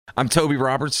I'm Toby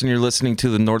Roberts, and you're listening to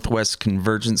the Northwest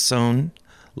Convergence Zone,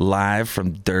 live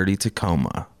from dirty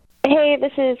Tacoma. Hey,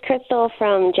 this is Crystal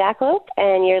from Jakalope,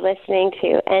 and you're listening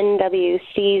to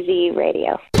NWCZ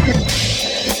Radio.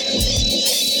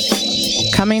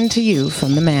 Coming to you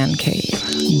from the Man Cave,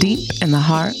 deep in the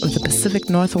heart of the Pacific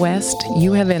Northwest,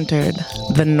 you have entered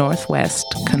the Northwest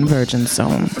Convergence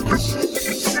Zone.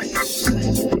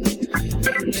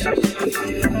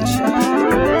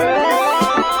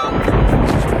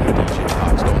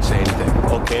 Don't say anything.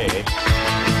 Okay.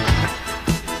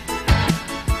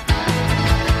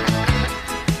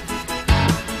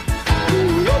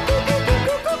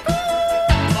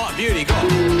 Oh, beauty, go.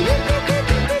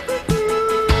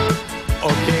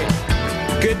 Okay.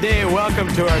 Good day. Welcome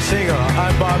to our single.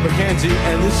 I'm Bob McKenzie,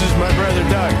 and this is my brother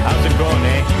Doug. How's it going,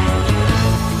 eh?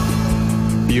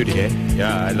 Beauty, eh?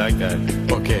 Yeah, I like that.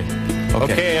 Okay.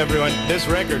 Okay, everyone. This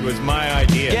record was my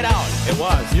idea. Get out. It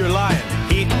was. You're lying.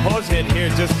 Hosehead here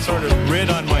just sort of rid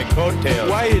on my coattails.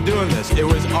 Why are you doing this? It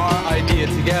was our idea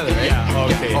together, right? Yeah,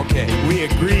 okay. Yeah, okay. We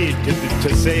agreed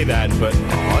to say that, but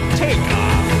take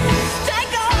off.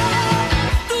 Take off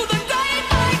through the great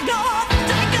white door.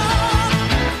 Take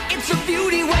off. It's a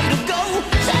beauty way to go.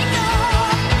 Take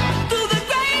off through the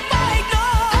great white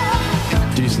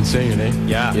door. Decent singer, eh?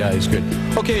 Yeah. Yeah, he's good.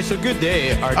 Okay, so good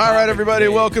day. All right, everybody,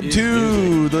 welcome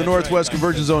to the Northwest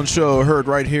Convergence Zone show, heard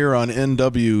right here on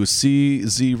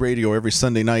NWCZ Radio every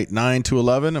Sunday night, 9 to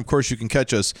 11. Of course, you can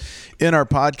catch us in our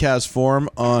podcast form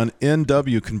on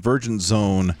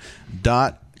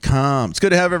nwconvergencezone.com. It's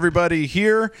good to have everybody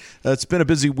here. It's been a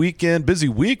busy week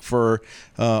for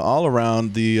all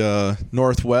around the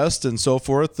Northwest and so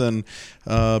forth. And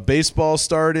baseball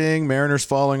starting, Mariners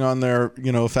falling on their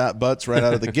fat butts right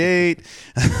out of the gate.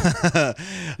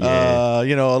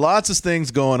 Lots of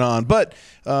things going on. But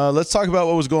let's talk about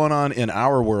what was going on in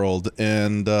our world.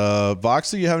 And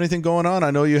Voxy, you have anything going on?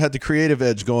 I know you had the creative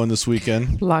edge going this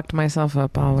weekend. Locked myself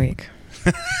up all week.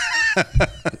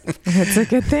 It's a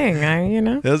good thing,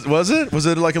 Was it? Was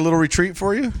it like a little retreat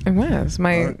for you? It was.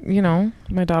 My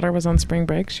daughter was on spring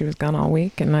break. She was gone all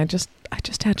week, and I just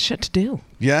had shit to do.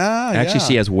 Yeah. Actually,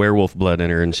 she has werewolf blood in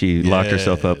her, and she locked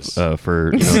herself up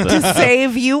for to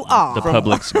save you all. The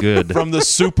public's good. From the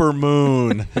super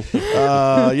moon.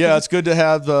 It's good to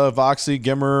have Voxy,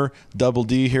 Gimmer, Double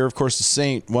D here. Of course, the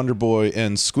Saint, Wonder Boy,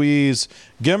 and Squeeze.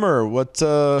 Gimmer,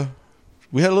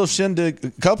 we had a little shindig,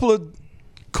 a couple of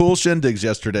cool shindigs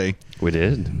yesterday. We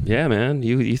did. Yeah, man.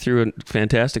 You threw a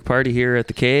fantastic party here at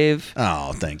the cave.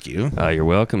 Oh, thank you. You're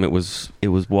welcome. It was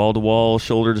wall to wall,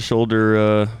 shoulder to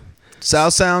shoulder.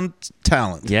 South Sound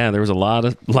talent. Yeah, there was a lot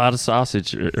of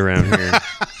sausage around here.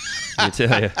 Let me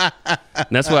tell you. And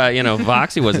that's why,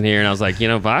 Voxy wasn't here, and I was like,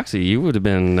 Voxy, you would have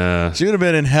been... She would have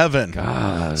been in heaven.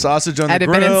 God. Sausage on the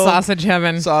grill. I'd have been in sausage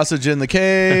heaven. Sausage in the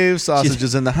cave.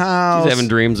 Sausages in the house. She's having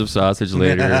dreams of sausage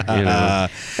later.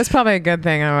 It's probably a good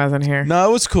thing I wasn't here. No,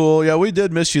 it was cool. Yeah, we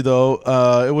did miss you,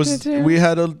 though. We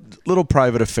had a little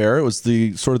private affair. It was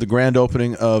the sort of the grand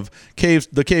opening of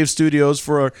the Cave Studios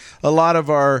for a lot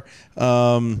of our...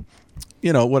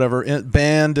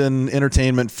 band and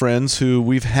entertainment friends who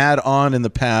we've had on in the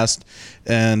past,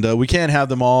 and we can't have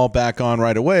them all back on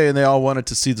right away, and they all wanted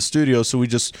to see the studio, so we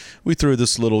threw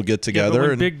this little get together. Yeah,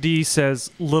 when Big D says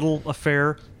little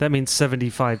affair, that means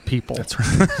 75 people. That's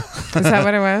right. Is that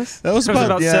what it was? That was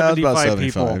about 75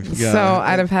 people. Yeah. So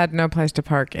I'd have had no place to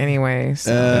park anyway.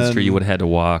 So. That's true. You would have had to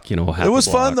walk. It was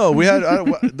fun though. We had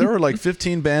there were like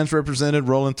 15 bands represented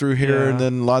rolling through here, and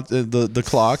then the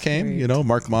Claw came. Sweet.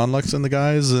 Mark Monlux and the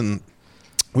guys, and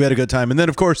we had a good time. And then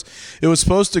of course it was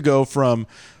supposed to go from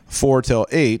 4 till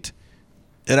 8.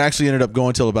 It actually ended up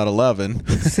going till about 11.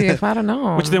 See, if I don't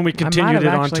know. Which then we continued it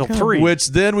on till 3. Which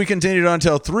then we continued on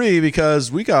till 3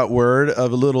 because we got word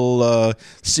of a little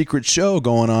secret show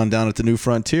going on down at the New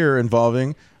Frontier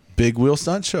involving Big Wheel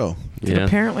Stunt Show. Yeah.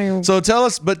 Apparently. So tell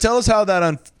us how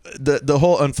that the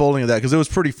whole unfolding of that, because it was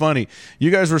pretty funny. You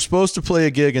guys were supposed to play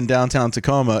a gig in downtown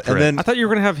Tacoma, and then I thought you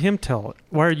were going to have him tell it.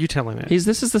 Why are you telling it?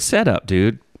 This is the setup,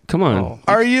 dude. Come on. Oh.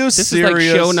 Are you this serious? This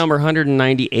is like show number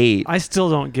 198. I still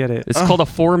don't get it. It's called a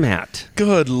format.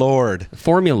 Good Lord.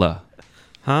 Formula.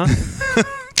 Huh?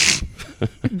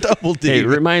 Double D. Hey,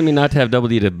 remind me not to have Double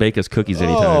D to bake us cookies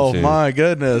anytime soon. Oh, my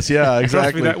goodness. Yeah,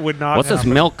 exactly. That would not What's happen.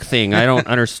 this milk thing? I don't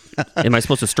understand. Am I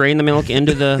supposed to strain the milk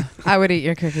into the... I would eat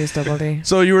your cookies, Double D.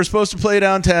 So you were supposed to play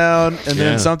downtown, and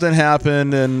then something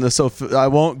happened, and so I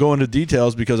won't go into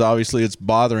details because obviously it's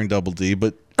bothering Double D,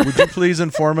 but would you please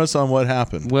inform us on what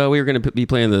happened? Well, we were going to be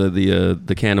playing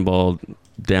the Cannonball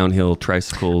downhill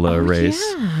tricycle race.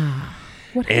 Yeah.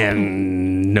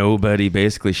 and nobody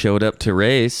basically showed up to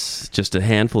race. Just a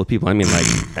handful of people. I mean, like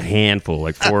a handful,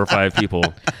 like 4 or 5 people.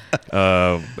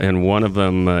 And one of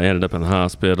them ended up in the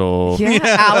hospital. Yeah,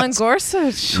 Alan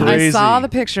Gorsuch. I Crazy. saw the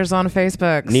pictures on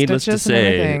Facebook. Needless to Stitches and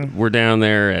say, everything. we're down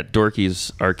there at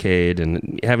Dorky's Arcade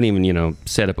and haven't even,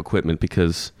 set up equipment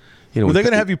because, Were they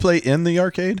going to have you play in the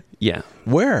arcade? Yeah.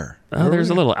 Where? There's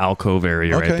a little alcove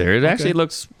area right Okay, there. It actually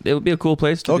okay. it would be a cool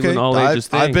place to do Okay, an all ages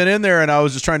thing. I've been in there and I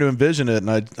was just trying to envision it, and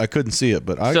I couldn't see it,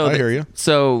 but I hear you.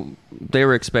 So they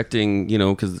were expecting,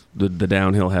 because the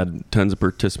downhill had tons of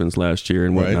participants last year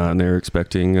and whatnot, Right. and they were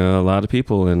expecting a lot of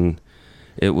people, and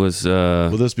it was.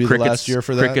 Will this be the last year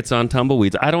for that? Crickets on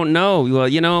tumbleweeds. I don't know.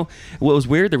 Well, what was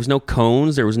weird, there was no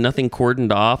cones, there was nothing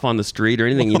cordoned off on the street or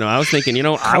anything. I was thinking,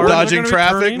 I Cars Dodging are gonna be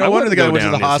traffic. turning? No I wonder the wouldn't guy go went to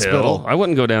down the this hospital. hill. I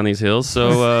wouldn't go down these hills.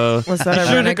 So, Was that a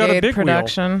Should've got a Renegade big wheel.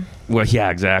 production? well, yeah,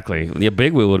 exactly. The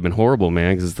big wheel would have been horrible,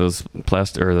 man, because those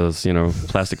plastic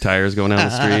tires going down the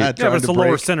street. Yeah, Trying but it's to a lower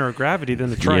break. center of gravity than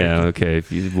the train. Yeah, okay,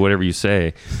 whatever you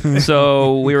say.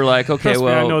 So we were like, okay, Trust me,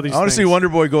 I know well, these I want to see things. Wonder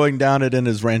Boy going down it in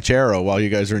his Ranchero while you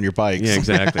guys are in your bikes. yeah,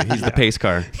 exactly. He's the pace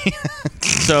car.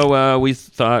 So we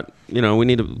thought, we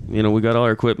need to, we got all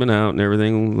our equipment out and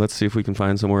everything. Let's see if we can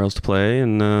find somewhere else to play.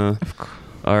 And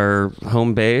our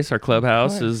home base, our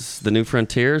clubhouse, is the New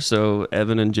Frontier. So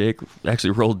Evan and Jake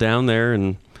actually rolled down there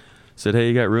and said, "Hey,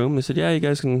 you got room?" They said, "Yeah, you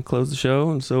guys can close the show."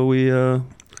 And so we.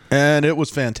 And it was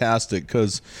fantastic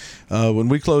because when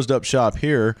we closed up shop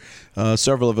here,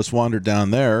 several of us wandered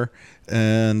down there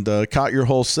and caught your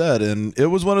whole set. And it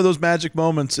was one of those magic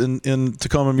moments in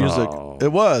Tacoma music. Oh.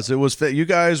 It was. You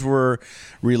guys were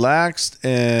relaxed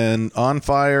and on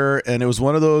fire. And it was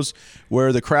one of those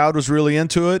where the crowd was really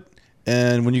into it.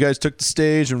 And when you guys took the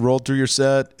stage and rolled through your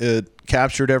set, it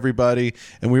captured everybody.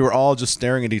 And we were all just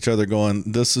staring at each other going,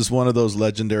 this is one of those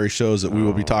legendary shows that we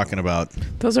will be talking about.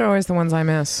 Those are always the ones I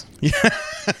miss. Yeah.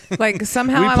 Like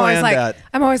somehow We I'm planned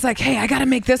always like, hey, I got to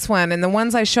make this one. And the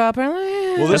ones I show up are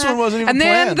like, Well, this one wasn't even and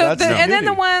then planned. That's the and then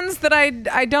the beauty. ones that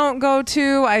I don't go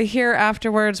to, I hear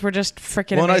afterwards were just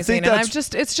freaking Well, and I amazing. think And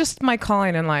that's- it's just my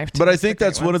calling in life. to But I miss the think great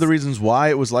that's one of the ones. reasons why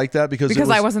it was like that because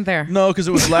I wasn't there. No, because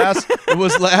it was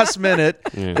last minute.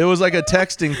 It was like a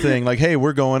texting thing, like, "Hey,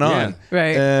 we're going on," Yeah.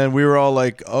 Right. And we were all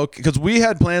like, "Okay," because we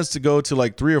had plans to go to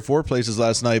like 3 or 4 places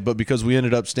last night, but because we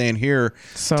ended up staying here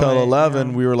So till late, 11,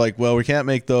 yeah. we were like, "Well, we can't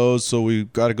make those, so we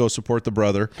got to go support the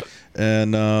brother."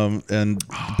 And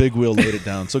Big Wheel laid it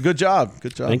down. So good job.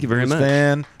 Thank you very It was much.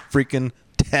 Fan freaking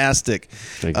tastic.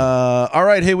 Thank you. All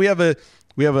right, hey, we have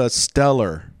a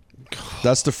stellar.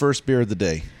 That's the first beer of the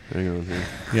day. Hang on here.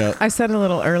 Yeah. I said a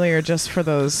little earlier just for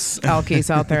those alkies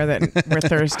out there that were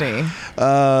thirsty.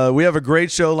 We have a great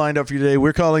show lined up for you today.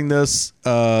 We're calling this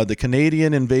the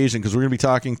Canadian Invasion because we're going to be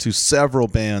talking to several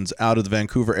bands out of the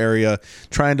Vancouver area,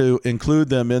 trying to include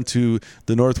them into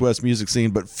the Northwest music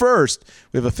scene. But first,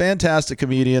 we have a fantastic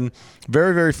comedian,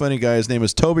 very, very funny guy. His name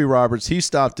is Toby Roberts. He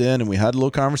stopped in and we had a little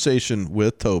conversation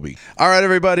with Toby. All right,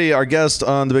 everybody. Our guest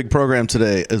on the big program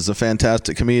today is a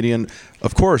fantastic comedian,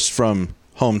 of course, from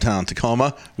hometown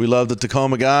Tacoma. We love the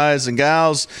Tacoma guys and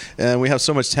gals, and we have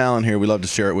so much talent here. We love to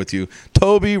share it with you.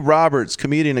 Toby Roberts,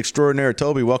 comedian extraordinaire.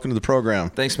 Toby, welcome to the program.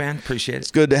 Thanks, man. Appreciate It's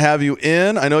it. good to have you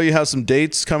in. I know you have some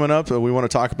dates coming up. We want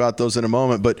to talk about those in a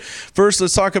moment. But first,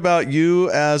 let's talk about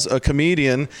you as a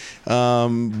comedian.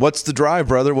 What's the drive,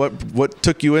 brother? What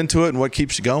took you into it, and what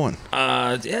keeps you going?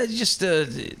 Yeah, just a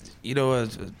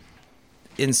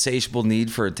insatiable need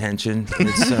for attention.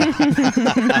 It's,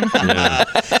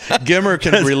 Gimmer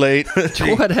can relate.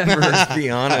 Whatever. let's be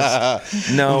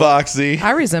honest. No, Voxy.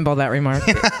 I resemble that remark.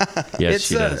 Yes, it's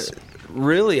she does.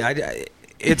 really.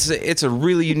 It's a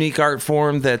really unique art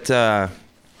form that I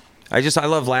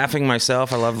love laughing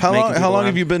myself. I love How making long? people How long laugh.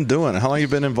 have you been doing it? How long have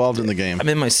you been involved in the game? I'm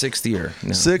in my 6th year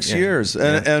now. 6 Yeah. years.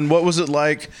 And what was it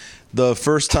like the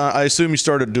first time? I assume you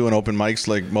started doing open mics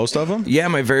like most of them? Yeah,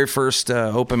 my very first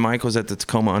open mic was at the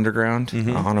Tacoma Underground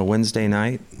on a Wednesday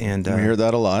night, and I hear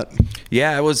that a lot.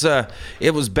 yeah, it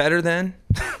was better then.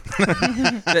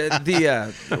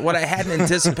 What I hadn't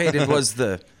anticipated was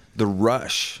the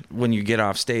rush when you get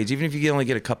off stage, even if you only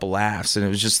get a couple laughs, and it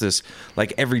was just this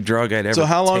like every drug I'd ever. So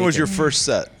how long was taken. your first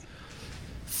set?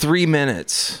 3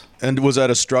 minutes. And was that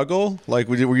a struggle? Like,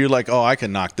 were you like, oh, I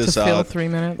can knock this To out? fill 3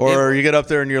 minutes? Or you get up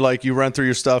there and you're like, you run through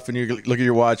your stuff and you look at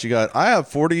your watch. I have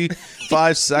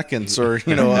 45 seconds, or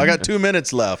I got 2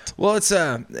 minutes left. Well, it's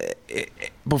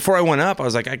before I went up, I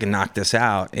was like, I can knock this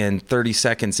out. And 30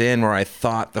 seconds in, where I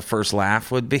thought the first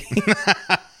laugh would be,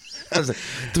 I was like,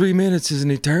 3 minutes is an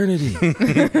eternity.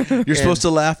 You're supposed to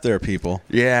laugh there, people.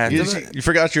 Yeah. You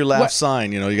forgot your laugh What-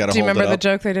 sign. You got to hold Do you remember it the up.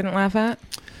 joke they didn't laugh at?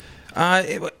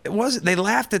 It wasn't. They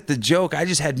laughed at the joke. I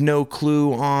just had no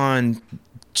clue on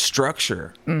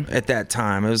structure at that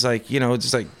time. It was like,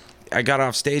 just like I got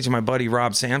off stage and my buddy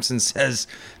Rob Sampson says,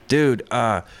 "Dude,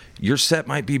 your set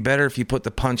might be better if you put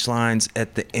the punchlines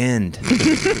at the end."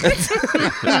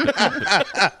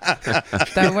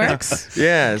 That works.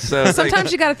 Yeah. So it's Sometimes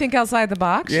like, you got to think outside the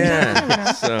box.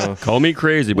 yeah. So Call me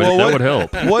crazy, but that would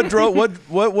help. What drove?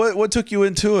 What took you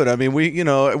into it? I mean,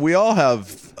 we all have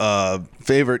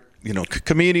favorite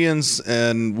comedians,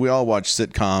 and we all watch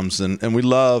sitcoms, and we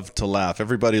love to laugh.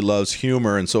 Everybody loves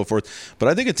humor and so forth. But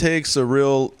I think it takes a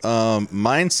real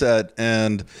mindset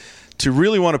and to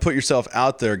really want to put yourself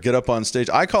out there, get up on stage.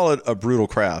 I call it a brutal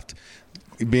craft,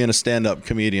 being a stand-up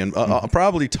comedian.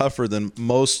 Probably tougher than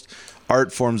most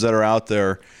art forms that are out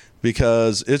there,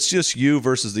 because it's just you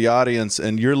versus the audience,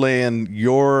 and you're laying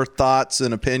your thoughts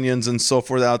and opinions and so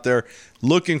forth out there,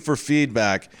 looking for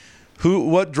feedback.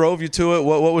 What drove you to it?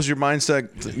 What was your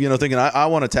mindset? Thinking I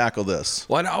want to tackle this.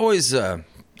 Well,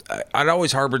 I'd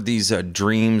always harbored these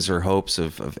dreams or hopes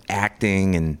of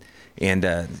acting, and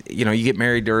you get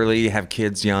married early, you have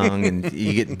kids young, and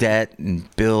you get debt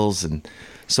and bills, and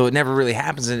so it never really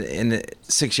happens. And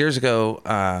 6 years ago,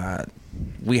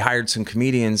 we hired some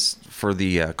comedians for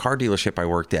the car dealership I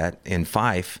worked at in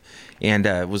Fife, and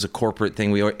it was a corporate thing.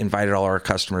 We invited all our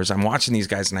customers. I'm watching these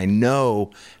guys, and I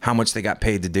know how much they got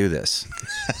paid to do this.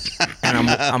 And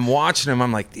I'm watching them.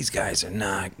 I'm like, these guys are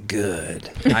not good.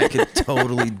 I could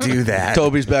totally do that.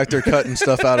 Toby's back there cutting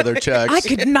stuff out of their checks. I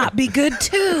could not be good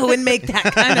too and make that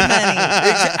kind of money.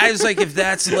 I was like, if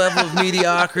that's the level of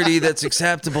mediocrity that's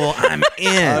acceptable, I'm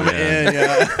in.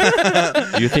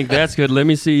 Yeah. You think that's good? Let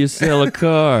me see you sell a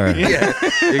car. Yeah,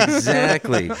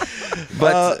 exactly.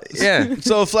 But yeah.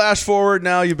 So flash forward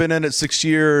now, you've been in it 6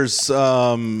 years.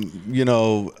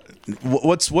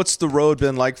 What's the road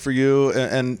been like for you?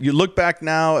 And you look back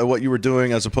now at what you were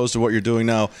doing as opposed to what you're doing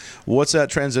now. What's that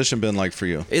transition been like for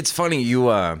you? It's funny.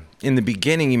 You in the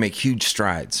beginning you make huge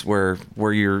strides where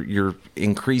you're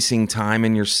increasing time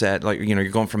in your set. Like you're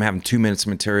going from having 2 minutes of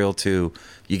material to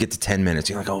you get to 10 minutes.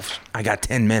 You're like, oh, I got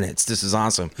 10 minutes. This is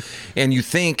awesome. And you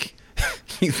think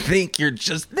you're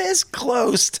just this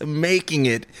close to making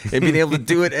it and being able to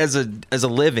do it as a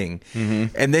living,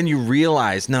 and then you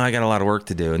realize, no, I got a lot of work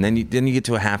to do, and then you get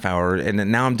to a half hour, and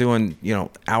then now I'm doing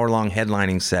hour-long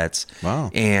headlining sets. Wow.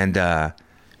 And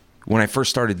when I first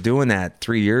started doing that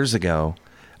 3 years ago,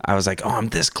 I was like, oh, I'm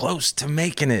this close to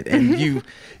making it. And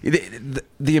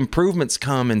the improvements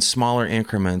come in smaller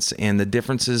increments, and the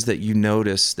differences that you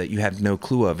notice that you have no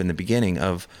clue of in the beginning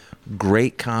of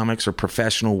great comics or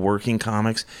professional working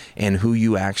comics and who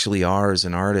you actually are as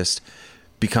an artist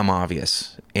become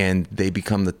obvious, and they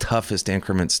become the toughest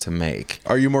increments to make.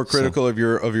 Are you more critical of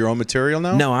your own material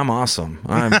now? No, I'm awesome.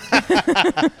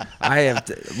 I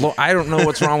don't know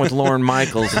what's wrong with Lorne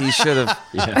Michaels. He should have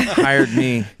hired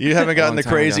me. You haven't gotten the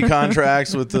time crazy ago.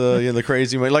 contracts with the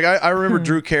crazy money. Like I remember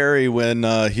Drew Carey when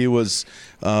he was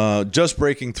just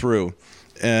breaking through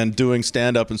and doing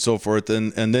stand-up and so forth,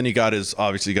 and then he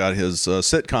obviously got his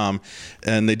sitcom,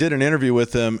 and they did an interview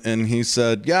with him, and he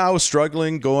said, I was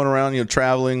struggling, going around,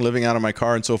 traveling, living out of my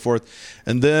car and so forth,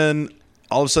 and then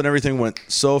all of a sudden everything went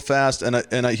so fast,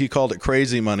 and he called it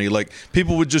crazy money. Like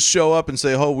people would just show up and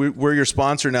say, oh, we're your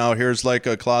sponsor now, here's like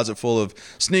a closet full of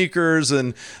sneakers,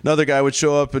 and another guy would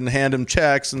show up and hand him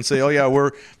checks and say, oh yeah,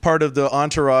 we're part of the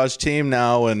Entourage team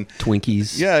now, and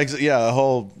Twinkies. a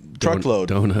whole truckload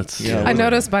Donuts. Yeah. I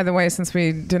noticed, by the way, since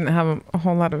we didn't have a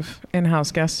whole lot of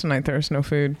in-house guests tonight, there's no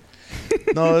food.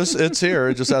 No, it's here.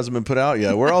 It just hasn't been put out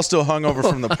yet. We're all still hungover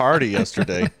from the party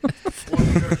yesterday,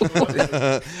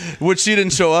 which she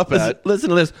didn't show up at. Listen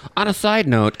to this. On a side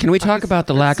note, can we talk about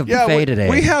the lack of buffet today?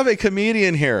 We have a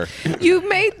comedian here. You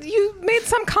made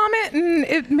some comment, and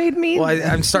it made me. Well,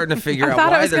 I'm starting to figure I out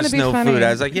thought it why was gonna there's be no funny. food.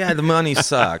 I was like, yeah, the money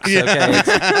sucks. Okay,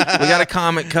 we got a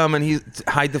comic coming.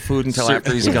 Hide the food until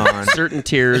after he's gone. Certain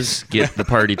tiers get the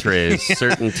party trays.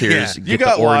 Certain tiers get You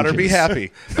got the water. oranges. Be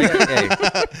happy. Hey,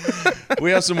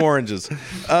 We have some oranges.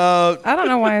 I don't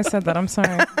know why I said that. I'm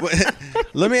sorry.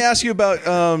 Let me ask you about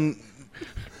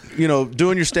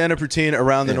doing your stand-up routine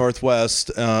around the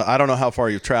Northwest. I don't know how far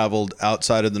you've traveled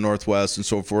outside of the Northwest and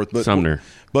so forth, but Sumner.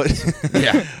 But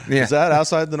yeah. is that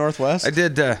outside the Northwest? I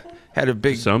did had a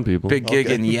big Some people. big gig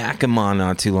in Yakima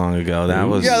not too long ago. That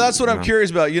was that's what I'm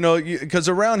curious about. Because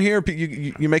around here,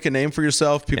 you make a name for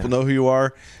yourself. People know who you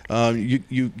are.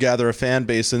 You gather a fan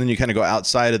base, and then you kind of go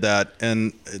outside of that.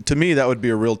 And to me, that would be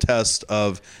a real test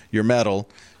of your mettle.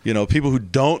 People who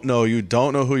don't know you,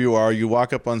 don't know who you are. You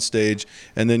walk up on stage,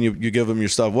 and then you give them your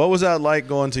stuff. What was that like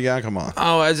going to Yakima?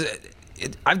 Oh,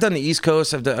 I've done the East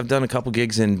Coast. I've done a couple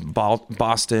gigs in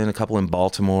Boston, a couple in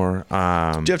Baltimore. Do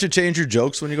you have to change your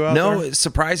jokes when you go out there? No,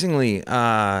 surprisingly,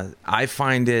 I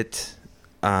find it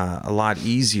a lot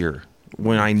easier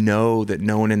when I know that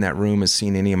no one in that room has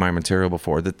seen any of my material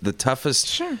before. The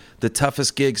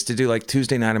toughest gigs to do, like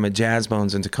Tuesday night, I'm at Jazz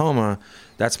Bones in Tacoma.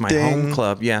 That's my home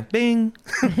club. Yeah, bing.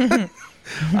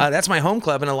 That's my home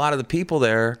club, and a lot of the people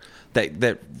there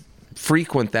that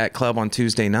frequent that club on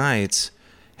Tuesday nights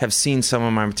have seen some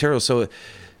of my material. So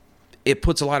it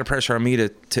puts a lot of pressure on me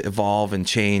to evolve and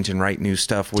change and write new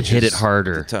stuff, which hit is it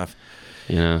harder. tough.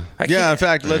 Yeah. Yeah, in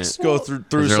fact, let's go through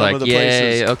They're some like, of the yay,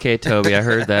 places. okay, Toby, I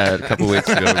heard that a couple weeks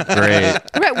ago. Great.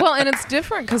 Right. Well, and it's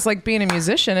different because, like, being a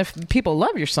musician, if people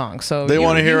love your song, so They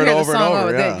wanna hear it the over and song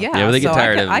over, yeah. Yeah, but they get so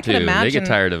tired of I them can too. imagine. They get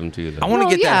tired of them too, though. I want to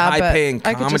Well, get yeah, that but high-paying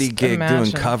I could comedy just gig imagine.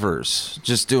 doing covers,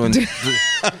 just doing.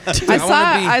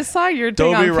 I saw your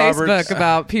thing Toby on Roberts. Facebook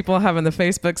about people having the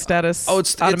Facebook status.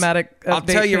 It's automatic. I'll update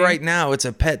tell you thing. right now, it's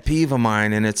a pet peeve of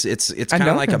mine, and it's kind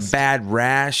of like a noticed. bad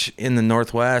rash in the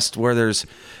Northwest where there's,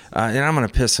 and I'm going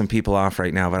to piss some people off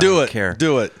right now, but I Do don't it. care.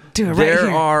 Do it. Do it right There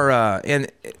here. are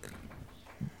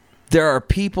there are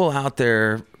people out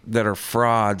there that are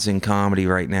frauds in comedy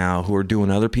right now who are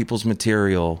doing other people's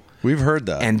material We've heard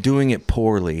that. and doing it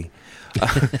poorly.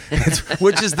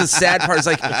 Which is the sad part. It's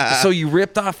like, so you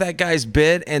ripped off that guy's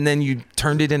bit and then you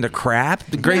turned it into crap.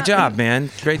 Great job, man.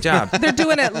 Great job. They're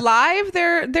doing it live.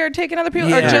 They're taking other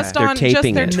people, or Yeah. just They're on just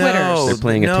taping their it. Twitters. No. They're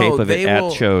playing a No, tape of it they at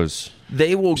will- shows.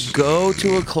 They will go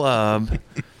to a club,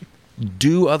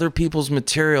 do other people's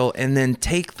material, and then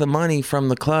take the money from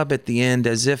the club at the end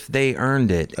as if they earned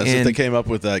it. As if they came up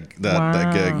with that gig.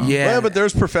 Yeah. Well, but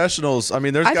there's professionals. I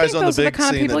mean, there's I guys think on the those are the big kind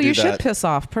of scene people that do you should that. piss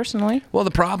off, personally. Well,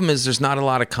 the problem is there's not a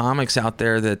lot of comics out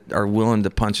there that are willing to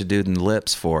punch a dude in the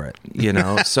lips for it, you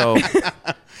know? So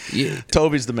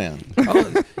Toby's the man.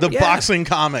 The yeah. boxing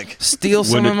comic. steal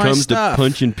some of my stuff.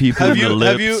 people Have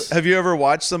you ever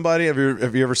watched somebody? Have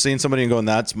you ever seen somebody and going,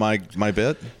 "That's my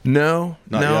bit"? No,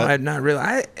 Not yet? I've not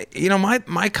really.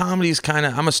 My comedy is kind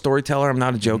of. I'm a storyteller. I'm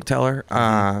not a joke teller,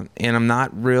 and I'm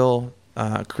not real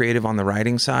creative on the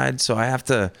writing side. So I have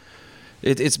to.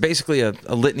 It's basically a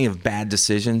litany of bad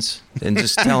decisions and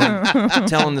just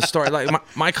telling the story. Like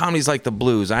my comedy's like the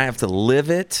blues. I have to live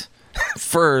it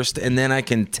first, and then I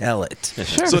can tell it.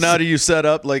 Sure. So now do you set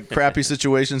up like crappy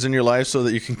situations in your life so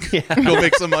that you can go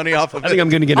make some money off of it? I think I'm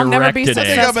going to get I'll a never wreck be today. I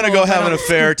think I'm going to go successful if I have an don't-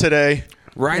 affair today.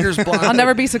 Writer's block. I'll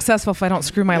never be successful if I don't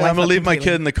screw my life I'm going up to leave my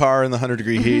completely. kid in the car in the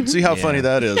 100-degree heat. See how funny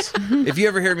that is. If you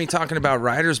ever hear me talking about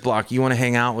writer's block, you want to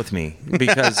hang out with me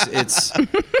because it's I'll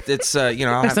There's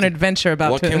have an to- adventure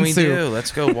about What to can we ensue. do?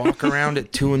 Let's go walk around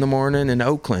at 2 a.m. in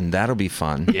Oakland. That'll be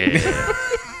fun.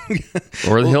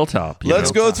 Or the hilltop. you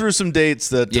Let's know. go through some dates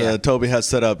that Yeah. Toby has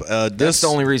set up. That's the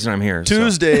only reason I'm here. so.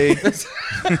 Tuesday,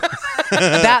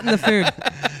 That and the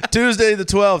food. Tuesday the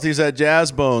 12th, he's at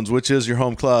Jazz Bones, which is your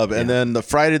home club. And then the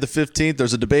Friday the 15th,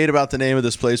 there's a debate about the name of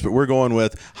this place, but we're going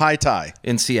with High Tie.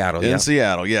 in Seattle. In yeah.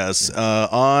 Seattle, yes.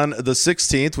 On the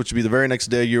 16th, which would be the very next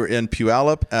day, you're in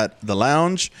Puyallup at the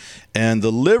Lounge. And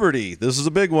the Liberty, this is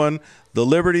a big one, the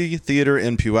Liberty Theater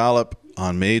in Puyallup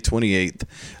on May 28th.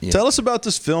 Tell us about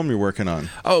this film you're working on.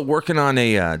 Oh, working on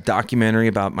a documentary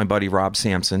about my buddy Rob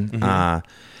Sampson.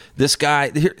 This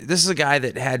is a guy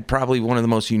that had probably one of the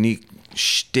most unique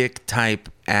shtick type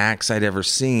acts I'd ever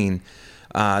seen.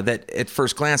 That at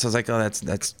first glance I was like, oh,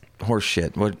 that's horse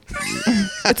shit. What?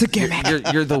 It's a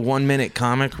gimmick. You're the 1 minute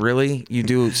comic, really? You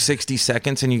do 60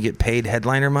 seconds and you get paid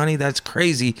headliner money? That's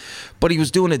crazy. But he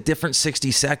was doing a different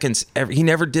 60 seconds. He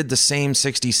never did the same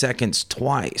 60 seconds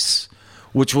twice,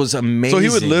 which was amazing. So he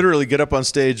would literally get up on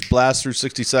stage, blast through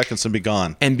 60 seconds, and be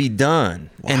gone. and be done.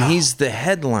 And he's the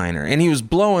headliner. And he was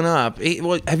blowing up.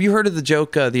 Have you heard of the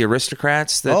joke, The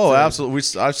Aristocrats? That,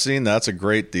 Absolutely. I've seen that. That's a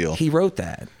great deal. He wrote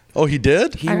that. Oh, he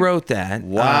did? He wrote that.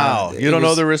 Wow. You don't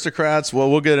know the Aristocrats?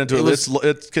 Well, we'll get into it. was-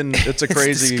 It's a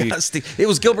crazy. It's disgusting. It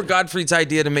was Gilbert Gottfried's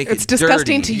idea to make It's it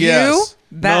disgusting dirty. to Yes.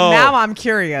 you. That No. now I'm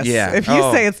curious. Yeah. If you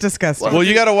Oh. say it's disgusting. Well,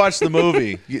 you got to watch the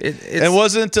movie. It's- And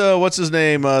wasn't what's his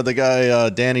name? The guy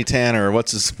Danny Tanner.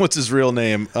 What's his real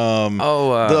name?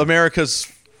 The America's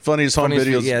Funniest Home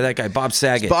Videos. Yeah, that guy, Bob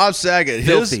Saget. Bob Saget.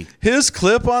 Filthy. His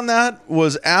clip on that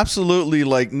was absolutely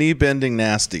like knee bending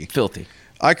nasty. Filthy.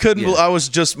 I couldn't. Yeah. I was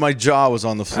just, my jaw was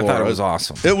on the floor. thought it was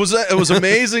awesome. It was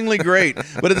amazingly great.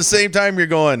 But at the same time, you're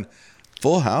going,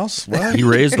 Full House? What? He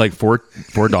raised like four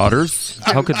daughters.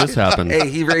 How could this happen? Hey,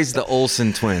 he raised the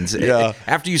Olsen twins. Yeah.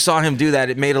 After you saw him do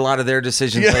that, it made a lot of their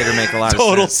decisions later make a lot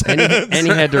Total of sense. sense. And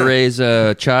he had to raise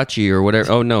Chachi or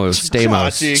whatever. Oh no, it was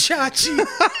Stamos. Chachi.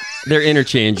 They're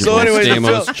interchangeable. So anyway,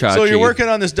 Stamos, Chachi. so you're working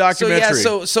on this So documentary.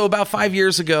 yeah, so about 5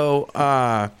 years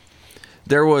ago,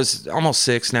 there was almost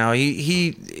 6 now.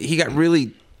 He got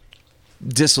really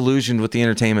disillusioned with the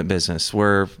entertainment business,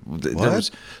 where there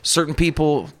was certain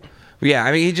people. Yeah,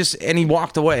 I mean, he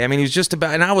walked away. I mean, he was just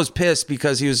about, and I was pissed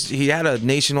because he had a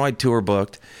nationwide tour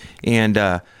booked, and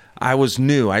I was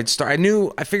new. I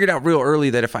figured out real early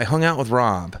that if I hung out with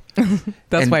Rob,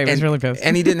 That's why he was really pissed.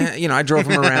 And he didn't, I drove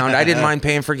him around. I didn't mind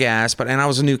paying for gas, and I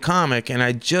was a new comic, and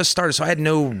I just started, so I had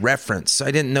no reference.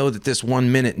 I didn't know that this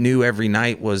 1 minute new every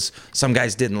night was, some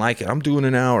guys didn't like it. I'm doing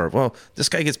an hour. Well, this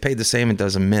guy gets paid the same and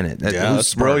does a minute. That's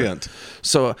smarter? brilliant.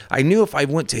 So I knew if I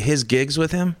went to his gigs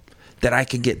with him, that I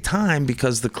could get time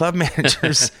because the club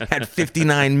managers had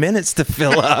 59 minutes to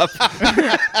fill up.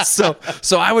 so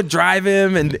I would drive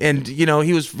him, and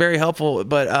he was very helpful.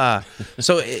 But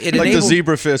so it like enabled, the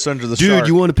zebra fish under the Dude, shark.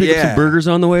 you want to pick up Yeah. some burgers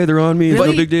on the way? They're on me. It's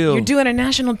no big deal. You're doing a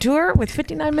national tour with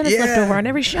 59 minutes left over on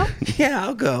every show? Yeah,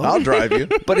 I'll go. I'll drive you.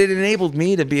 But it enabled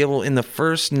me to be able, in the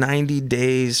first 90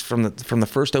 days from the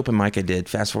first open mic I did,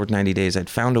 fast forward 90 days, I'd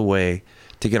found a way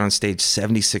to get on stage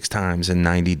 76 times in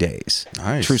 90 days.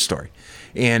 Nice. True story.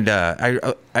 And I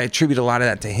attribute a lot of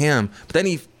that to him. But then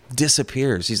he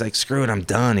disappears. He's like, screw it, I'm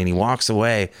done. And he walks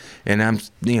away. And I'm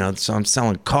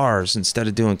selling cars instead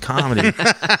of doing comedy.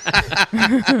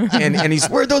 and he's,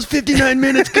 where'd those 59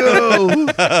 minutes go?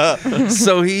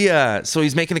 so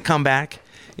he's making a comeback.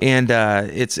 And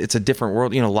it's a different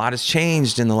world. A lot has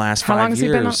changed in the last 5 years. How long has he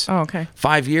been on? Oh, okay.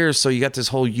 5 years. So you got this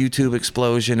whole YouTube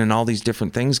explosion and all these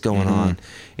different things going on.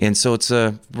 And so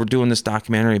we're doing this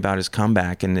documentary about his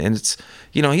comeback, and it's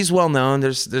he's well known.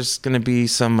 There's going to be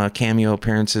some cameo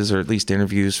appearances, or at least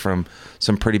interviews from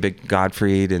some pretty big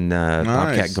Gottfried and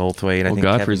Bobcat Goldthwait. I think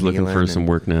Godfrey's Kevin looking for Nealon some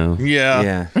work now.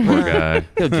 Yeah. Poor guy.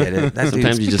 He'll get it. That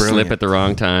Sometimes dude's you just brilliant. slip at the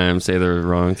wrong time, say the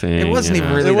wrong thing. It wasn't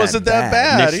even really It wasn't that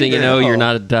bad. Next thing you know, you're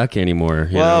not a duck anymore.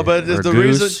 Well, but or the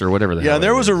goose reason, or whatever the hell. yeah,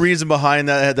 there it was is. a reason behind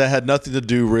that had nothing to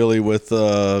do really with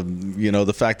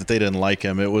the fact that they didn't like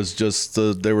him. It was just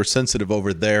they were sensitive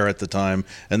over there at the time,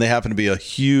 and they happened to be a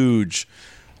huge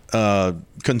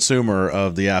consumer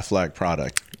of the Aflac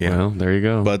product. Yeah. Well, there you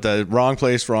go. But the wrong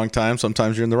place, wrong time.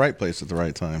 Sometimes you're in the right place at the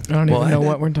right time. I don't even know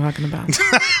what we're talking about.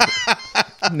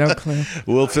 No clue.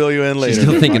 We'll fill you in later. She's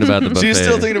still thinking about the buffet. She's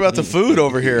still thinking about the food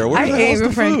over here. Where the hell's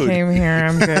the friend food? came here.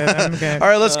 I'm good. All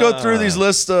right, let's go through these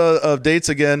lists of dates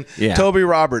again. Yeah. Toby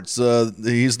Roberts,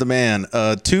 he's the man.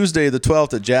 Tuesday the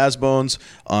 12th at Jazz Bones.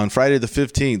 On Friday the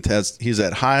 15th, he's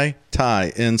at High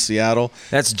Tie in Seattle.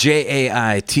 That's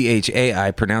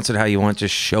JAITHAI. Pronounce it how you want.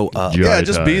 Just show up. Yeah,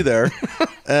 just be there.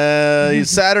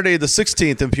 Saturday the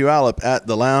 16th in Puyallup at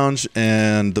the Lounge,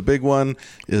 and the big one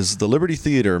is the Liberty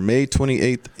Theater, May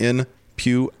 28th in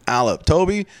Puyallup.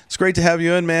 Toby, it's great to have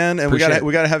you in, man, and Appreciate it.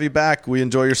 we got to have you back. We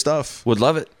enjoy your stuff. Would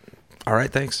love it. All right,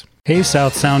 thanks. Hey,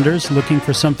 South Sounders, looking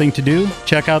for something to do?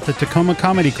 Check out the Tacoma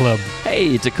Comedy Club.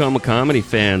 Hey, Tacoma comedy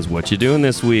fans, what you doing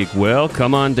this week? Well,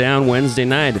 come on down Wednesday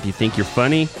night if you think you're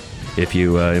funny. If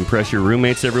you impress your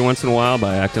roommates every once in a while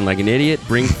by acting like an idiot,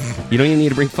 you don't even need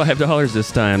to bring $5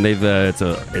 this time.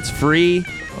 It's free.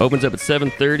 Opens up at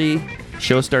 7:30.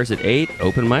 Show starts at 8.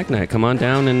 Open mic night. Come on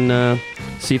down and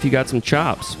see if you got some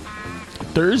chops.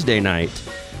 Thursday night,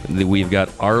 we've got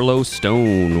Arlo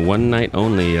Stone. One night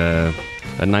only.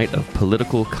 A night of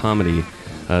political comedy.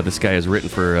 This guy has written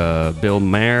for Bill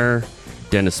Maher,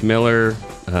 Dennis Miller.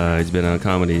 He's been on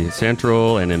Comedy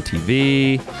Central and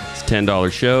MTV. It's a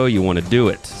 $10 show. You want to do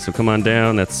it. So come on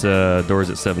down. That's doors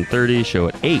at 7:30, show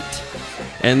at 8.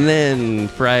 And then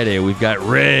Friday, we've got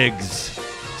Riggs,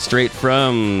 straight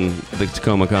from the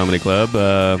Tacoma Comedy Club.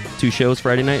 2 shows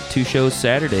Friday night, 2 shows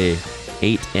Saturday,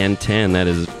 8 and 10. That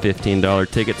is $15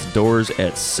 tickets. Doors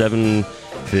at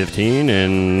 7:15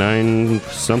 and 9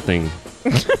 something.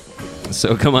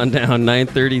 So come on down,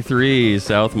 933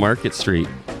 South Market Street.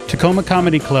 Tacoma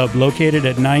Comedy Club, located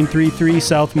at 933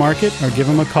 South Market, or give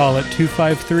them a call at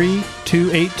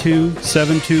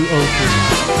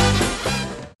 253-282-7203.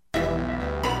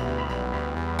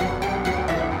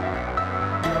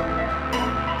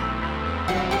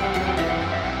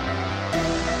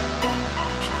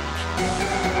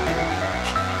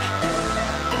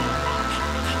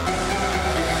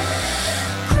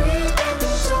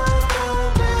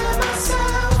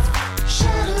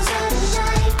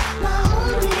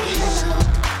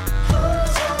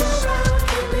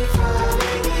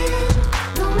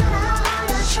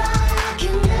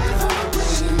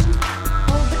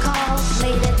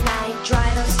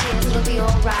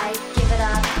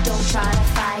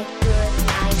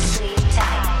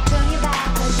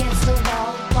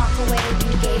 Walk away,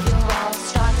 you gave your all.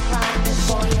 Start climbing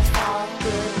before you fall.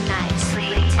 Good night,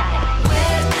 sleep tight.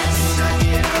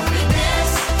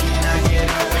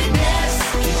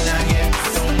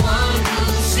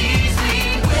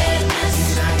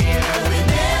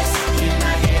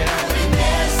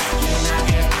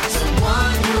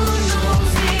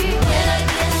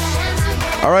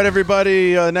 right,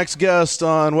 everybody. Next guest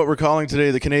on what we're calling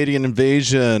today the Canadian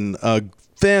Invasion. A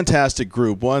fantastic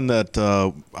group, one that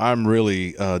I'm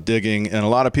really digging, and a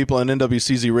lot of people on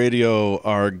NWCZ Radio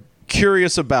are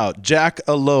curious about.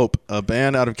 Jakalope, a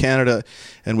band out of Canada,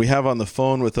 and we have on the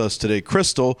phone with us today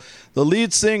Crystal, the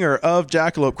lead singer of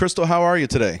Jakalope. Crystal, how are you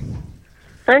today?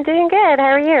 I'm doing good. How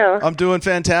are you? I'm doing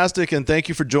fantastic, and thank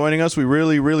you for joining us. We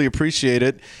really, really appreciate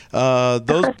it.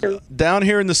 Those down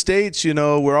here in the States, you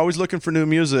know, we're always looking for new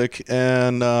music,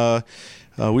 and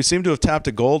we seem to have tapped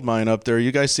a gold mine up there.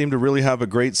 You guys seem to really have a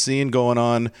great scene going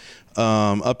on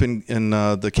up in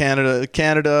the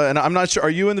Canada. And I'm not sure, are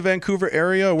you in the Vancouver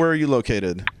area, or where are you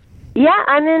located? Yeah,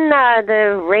 I'm in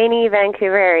the rainy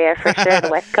Vancouver area for sure, the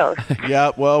West Coast.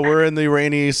 Yeah, well, we're in the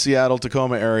rainy Seattle,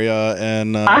 Tacoma area,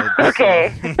 and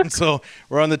okay. so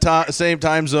we're on the same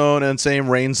time zone and same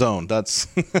rain zone. That's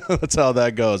that's how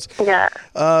that goes. Yeah.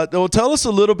 Well, tell us a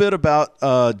little bit about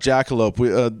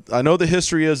Jakalope. I know the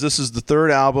history is this is the third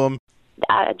album.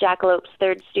 Jakalope's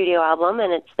third studio album,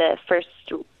 and it's the first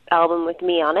album with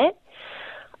me on it.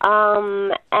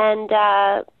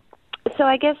 So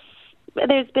I guess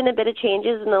there's been a bit of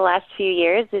changes in the last few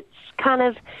years. It's kind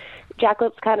of,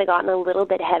 Jakalope's kind of gotten a little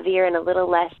bit heavier and a little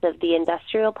less of the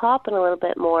industrial pop and a little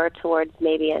bit more towards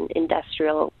maybe an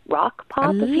industrial rock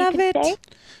pop, if you could say.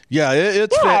 Yeah,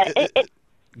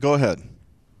 go ahead.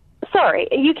 Sorry,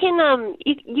 you can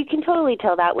you can totally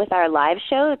tell that with our live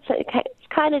show. It's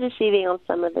kind of deceiving on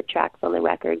some of the tracks on the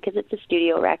record because it's a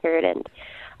studio record, and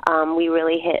we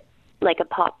really hit like a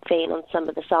pop vein on some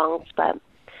of the songs, but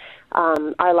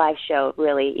our live show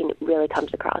really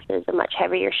comes across as a much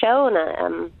heavier show and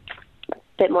a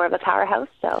bit more of a powerhouse.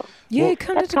 So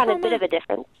that's kind of a bit of a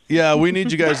difference. Yeah, we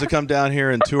need you guys to come down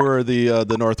here and tour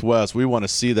the Northwest. We want to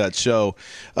see that show.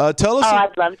 Tell us.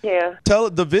 I'd love to.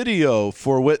 The video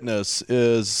for Witness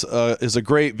is a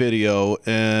great video,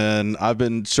 and I've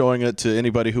been showing it to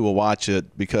anybody who will watch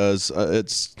it because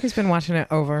it's. He's been watching it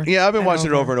over. Yeah, I've been watching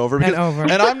it over and over.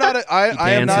 Because, and I'm not.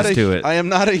 I am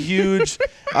not a huge.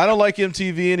 I don't like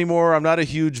MTV anymore. I'm not a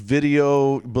huge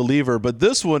video believer, but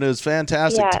this one is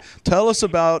fantastic. Yeah. Tell us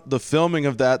about the filming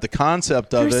of that, the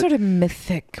concept of it. They're sort of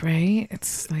mythic, right?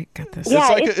 It's like got this.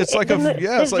 Yeah,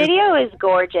 the video is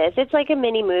gorgeous. It's like a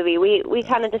mini movie. We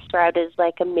kind of described it as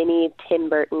like a mini Tim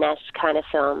Burton-esque kind of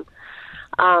film.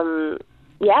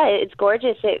 Yeah, it's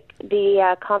gorgeous.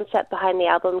 The concept behind the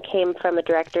album came from a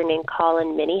director named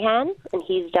Colin Minihan, and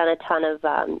he's done a ton of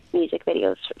music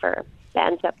videos for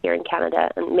bands up here in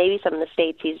Canada, and maybe some in the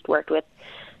States. He's worked with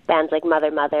bands like Mother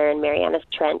Mother and Mariana's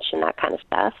Trench and that kind of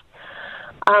stuff.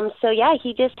 So yeah,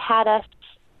 he just had us.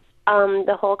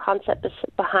 The whole concept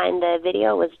behind the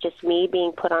video was just me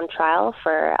being put on trial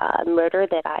for a murder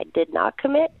that I did not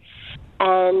commit,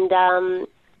 and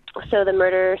so the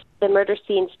murder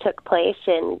scenes took place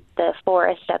in the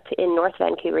forest up in North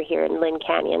Vancouver here in Lynn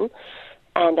Canyon.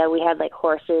 And we had like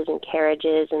horses and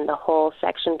carriages, and the whole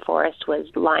section forest was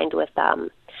lined with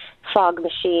fog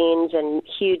machines and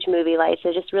huge movie lights.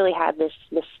 It just really had this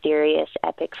mysterious,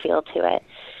 epic feel to it.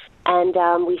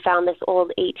 And we found this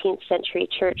old 18th century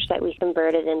church that we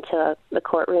converted into the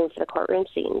courtroom for the courtroom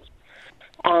scenes.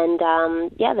 And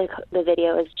the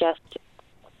video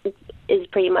is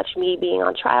pretty much me being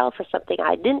on trial for something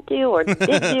I didn't do or did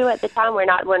do at the time. We're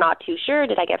not too sure.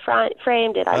 Did I get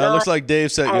framed? Did I not? It looks like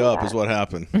Dave set you up, is what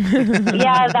happened.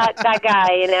 Yeah, that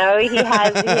guy. You know,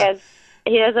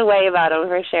 he has a way about him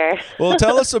for sure. Well,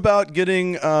 tell us about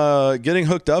getting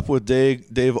hooked up with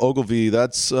Dave Ogilvy.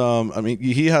 That's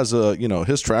he has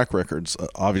his track record's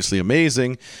obviously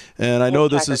amazing, and I know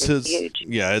this is his. Huge.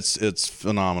 Yeah, it's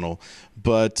phenomenal.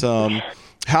 But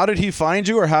how did he find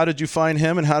you, or how did you find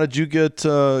him, and how did you get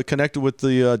connected with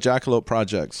the Jakalope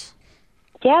projects?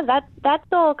 Yeah, that's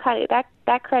all kind of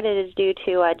that credit is due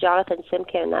to Jonathan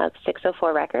Simkin of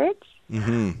 604 Records.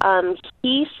 Mm-hmm.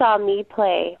 He saw me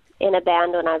play in a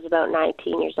band when I was about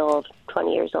 19 years old,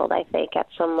 20 years old, I think, at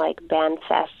some like band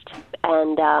fest,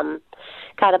 and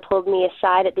kind of pulled me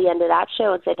aside at the end of that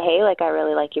show and said, "Hey, like I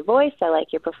really like your voice, I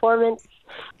like your performance.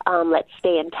 Let's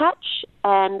stay in touch."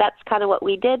 And that's kind of what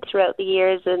we did throughout the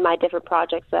years in my different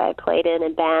projects that I played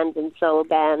in bands and solo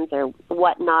bands or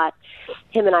whatnot.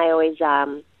 Him and I always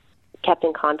kept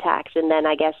in contact, and then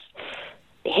I guess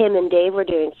him and Dave were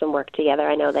doing some work together.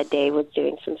 I know that Dave was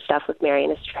doing some stuff with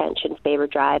Mariana's Trench and Faber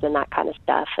Drive and that kind of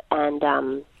stuff. And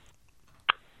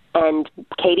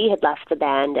Katie had left the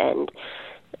band, and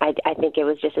I think it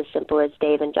was just as simple as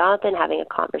Dave and Jonathan having a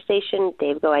conversation.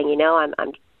 Dave going,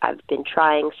 I've been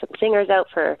trying some singers out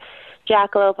for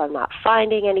Jakalope. I'm not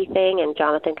finding anything. And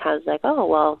Jonathan kind of was like, oh,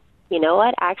 well, you know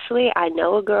what? Actually, I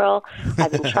know a girl.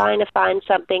 I've been trying to find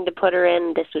something to put her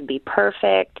in. This would be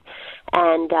perfect.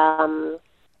 And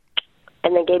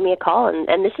then gave me a call.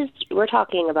 And this is, we're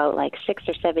talking about like 6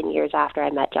 or 7 years after I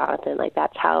met Jonathan. Like,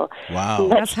 that's how Wow.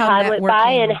 much That's how time went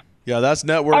by. And Yeah, that's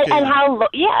networking. and how,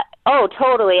 yeah, oh,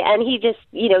 totally. And he just,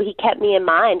 he kept me in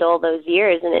mind all those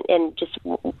years and just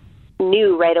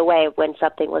knew right away when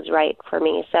something was right for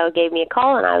me. So gave me a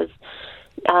call, and I was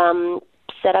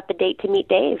set up a date to meet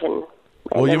Dave. And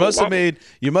Well, then you must we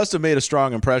have made a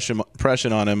strong impression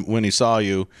on him when he saw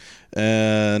you,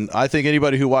 and I think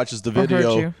anybody who watches the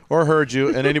video heard you,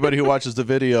 and anybody who watches the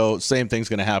video, same thing's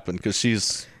going to happen because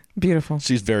she's beautiful.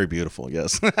 She's very beautiful.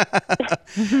 Yes, and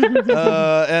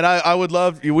I would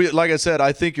love you. Like I said,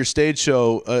 I think your stage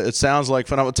show. It sounds like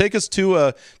phenomenal. Take us to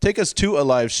a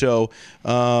live show.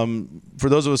 For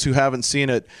those of us who haven't seen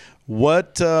it.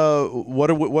 What are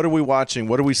we watching?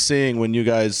 What are we seeing when you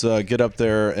guys get up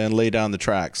there and lay down the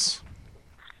tracks?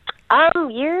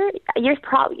 You're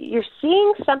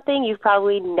seeing something you've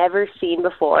probably never seen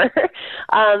before.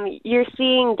 You're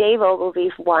seeing Dave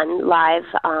Ogilvy live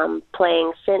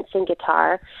playing synths and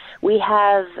guitar. We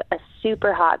have a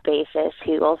super hot bassist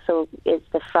who also is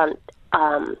the front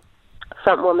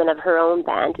woman of her own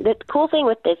band. The cool thing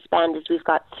with this band is we've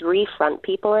got 3 front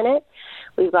people in it.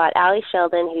 We've got Allie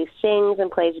Sheldon, who sings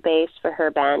and plays bass for her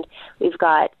band. We've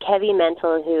got Kevy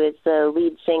Mental, who is the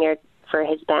lead singer for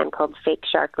his band called Fake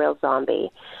Shark Real Zombie.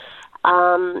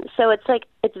 So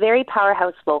it's very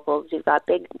powerhouse vocals. We've got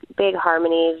big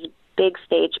harmonies, big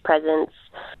stage presence,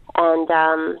 and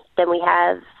then we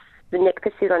have the Nick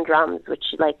Pursuit on drums, which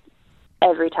like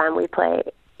every time we play,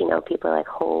 people are like,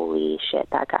 holy shit,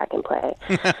 that guy can play.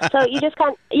 So you just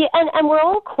and we're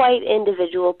all quite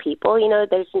individual people.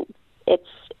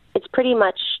 It's pretty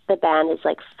much, the band is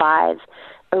like 5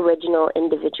 original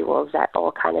individuals that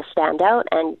all kind of stand out,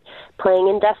 and playing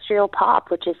industrial pop,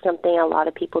 which is something a lot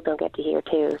of people don't get to hear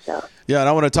too. So yeah, and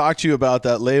I want to talk to you about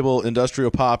that label,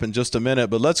 industrial pop, in just a minute.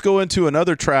 But let's go into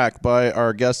another track by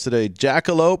our guest today,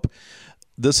 Jakalope.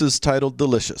 This is titled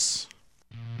Delicious.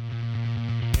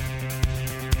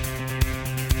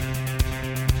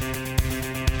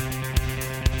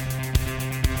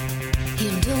 You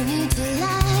don't need to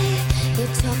lie, you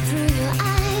talk through your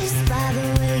eyes. By the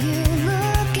way you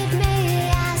look at me,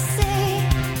 I see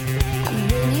I've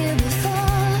been here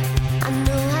before, I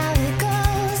know how it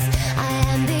goes. I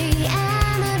am the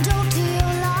antidote to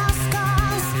your lost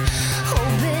cause.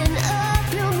 Open up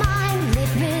your mind,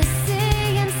 let me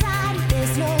see inside.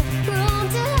 There's no room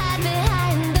to hide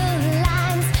behind the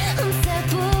lines. I'm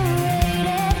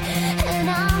separated and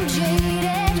I'm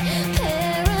jaded.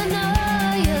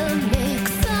 Paranoia, make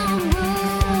some room.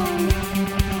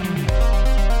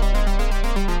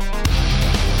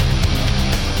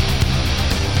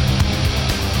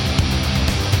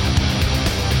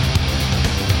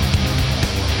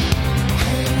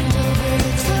 Hand over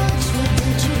the torch, what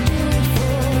did you do it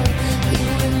for? You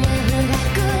were never that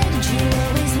good, you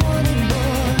always wanted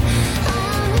more.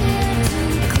 I'm here to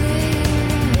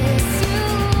clean this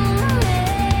away.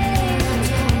 I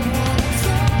don't wanna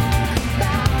talk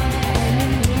about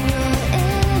ending your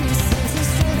innocence, the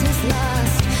strength is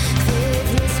lost.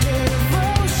 Faithless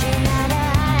devotion at a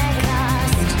high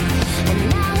cost. And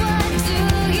now what do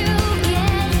you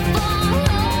get for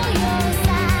all your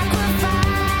sacrifice?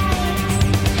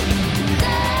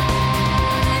 God,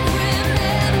 remember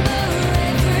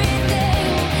everything.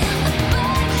 A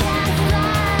bird can fly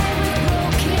with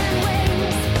broken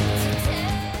wings.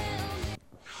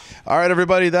 All right,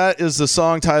 everybody, that is the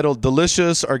song titled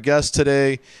Delicious. Our guest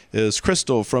today is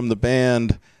Crystal from the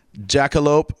band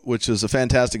Jakalope, which is a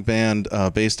fantastic band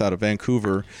based out of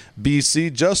Vancouver,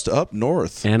 BC, just up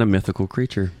north. And a mythical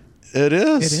creature. It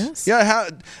is. It is. Yeah,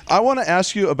 I want to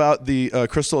ask you about the,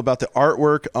 Crystal, about the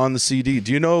artwork on the CD.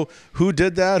 Do you know who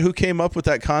did that? Who came up with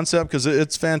that concept? Because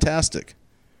it's fantastic.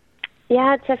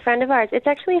 yeah, it's a friend of ours. It's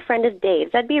actually a friend of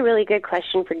Dave's. That'd be a really good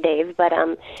question for Dave, but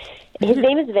his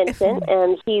name is Vincent,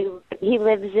 and he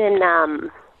lives in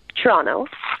Toronto.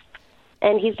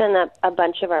 And he's done a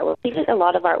bunch of artwork. He did a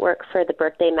lot of artwork for the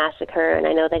Birthday Massacre, and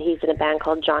I know that he's in a band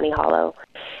called Johnny Hollow.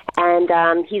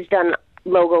 And he's done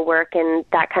logo work and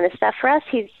that kind of stuff for us.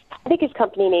 I think his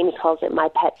company name, he calls it My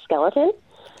Pet Skeleton.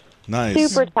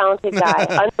 Nice. Super talented guy,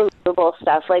 unbelievable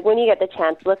stuff. Like, when you get the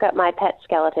chance, look up My Pet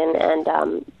Skeleton, and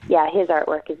his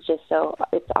artwork is just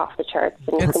it's off the charts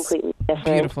and It's completely different.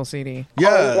 Beautiful CD.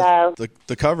 Yeah, And,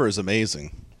 the cover is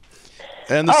amazing.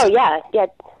 And yeah.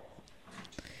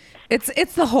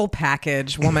 It's the whole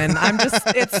package, woman. I'm just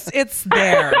it's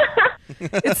there.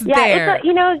 It's Yeah, there.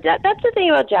 that's the thing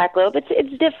about Jakalope.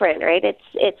 It's different, right?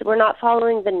 It's we're not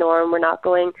following the norm. We're not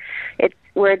going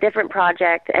we're a different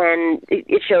project, and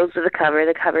it shows with the cover.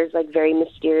 The cover is like very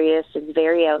mysterious. It's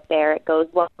very out there. It goes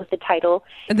well with the title.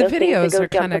 And the Those things that videos go are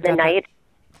jump kind of in the got that night.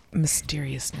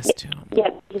 mysteriousness to them. Yeah,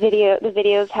 the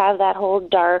videos have that whole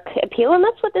dark appeal, and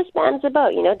that's what this band's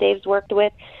about. You know, Dave's worked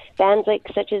with bands like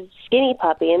such as Skinny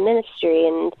Puppy and Ministry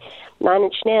and Nine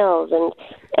Inch Nails, and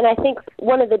I think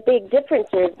one of the big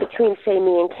differences between, say,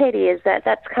 me and Kitty is that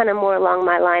that's kind of more along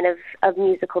my line of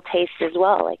musical taste as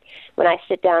well. Like when I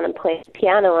sit down and play the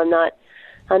piano, I'm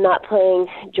not playing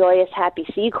joyous, happy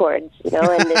C chords, you know.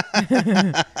 And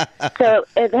so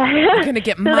I'm gonna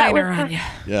get minor on you.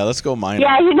 Yeah, let's go minor.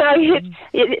 Yeah, you know,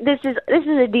 this is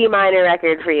a D minor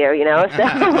record for you, you know.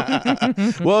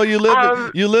 So. Well, you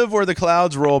live where the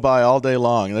clouds roll by all day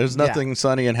long. There's nothing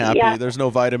sunny and happy. Yeah. There's no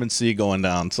vitamin C going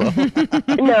down. So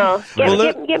No,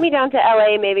 get me down to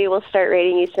LA. Maybe we'll start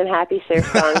rating you some happy surf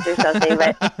songs or something.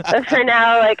 But for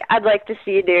now, like I'd like to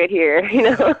see you do it here, you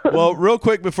know. Well, real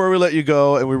quick before we let you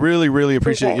go, and we really, really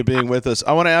appreciate you being with us,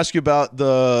 I want to ask you about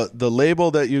the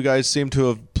label that you guys seem to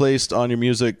have placed on your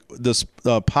music, this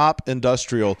pop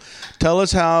industrial. Tell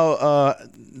us how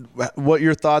what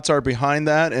your thoughts are behind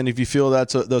that, and if you feel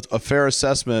that's a fair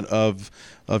assessment of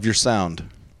your sound.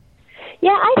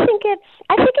 Yeah, I think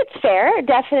it's fair,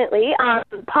 definitely.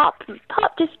 Pop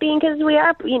just being because we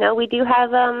are, you know, we do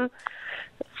have a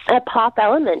pop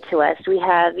element to us. We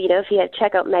have, you know, if you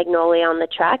check out Magnolia on the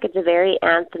track, it's a very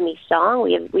anthem-y song.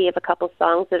 We have a couple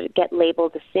songs that get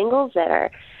labeled as singles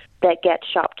that get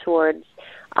shopped towards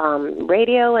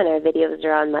radio, and our videos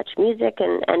are on Much Music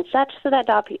and such. So that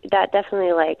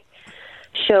definitely like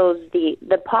shows the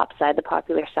pop side, the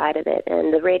popular side of it,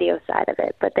 and the radio side of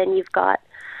it. But then you've got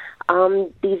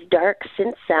these dark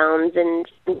synth sounds and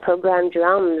programmed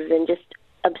drums and just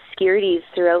obscurities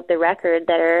throughout the record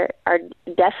that are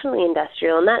definitely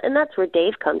industrial, and that's where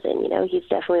Dave comes in. You know, he's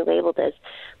definitely labeled as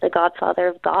the godfather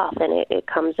of goth, and it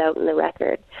comes out in the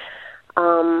record.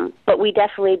 But we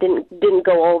definitely didn't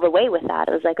go all the way with that.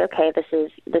 It was like, okay, this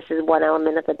is one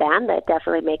element of the band that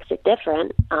definitely makes it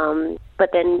different. But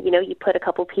then, you know, you put a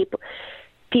couple people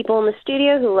in the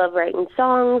studio who love writing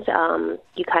songs.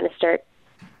 You kind of start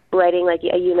writing like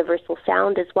a universal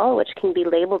sound as well, which can be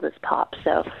labeled as pop.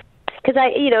 So, because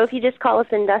if you just call us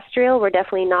industrial, we're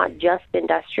definitely not just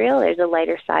industrial. There's a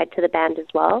lighter side to the band as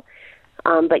well.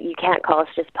 But you can't call us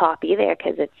just pop either,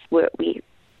 because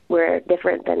we're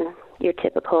different than your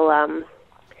typical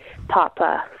pop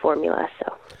formula.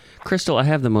 So, Crystal, I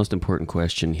have the most important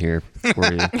question here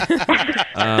for you.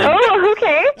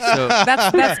 Okay. So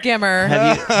That's Gimmer.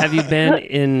 have you been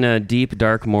in deep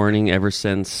dark mourning ever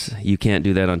since You Can't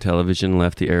Do That on Television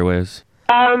left the airwaves?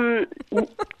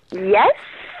 Yes.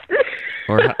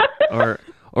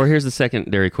 Or here's the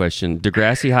secondary question: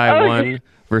 Degrassi High 1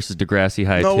 versus Degrassi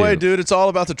High 2. No way, dude. It's all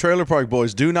about the Trailer Park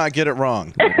Boys. Do not get it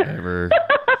wrong. Whatever.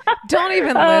 Don't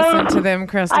even listen to them,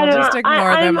 Crystal. Just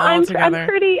ignore them altogether.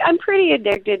 I'm pretty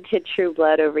addicted to True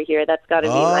Blood over here. That's got to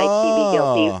be my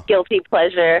TV guilty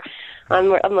pleasure. I'm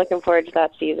looking forward to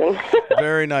that season.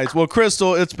 Very nice. Well,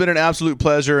 Crystal, it's been an absolute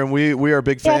pleasure, and we are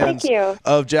big fans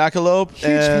of Jakalope,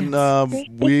 and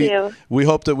we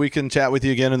hope that we can chat with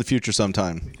you again in the future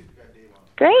sometime.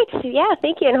 Great. Yeah,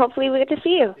 thank you, and hopefully we get to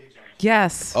see you.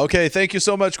 Yes. Okay, thank you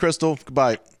so much, Crystal.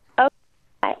 Goodbye. Okay.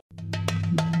 Bye.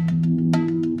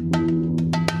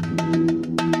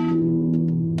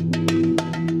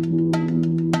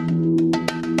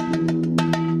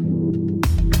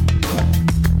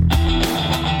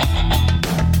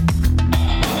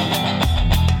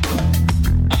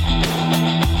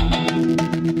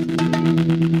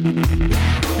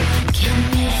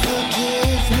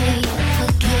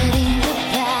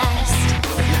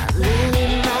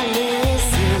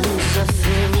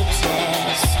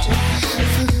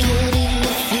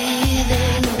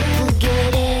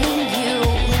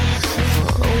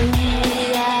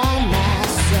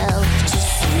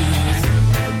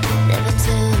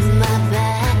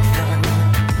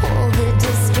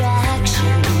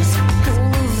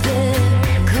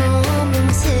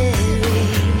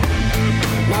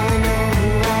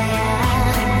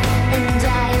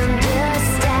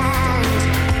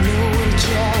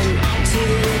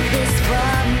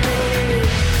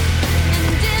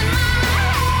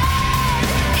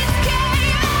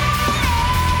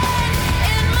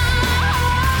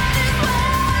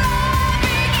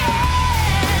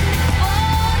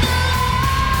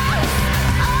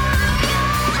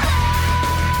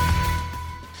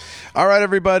 All right,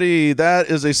 everybody. That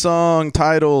is a song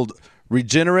titled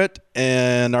Regenerate.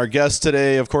 And our guest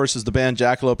today, of course, is the band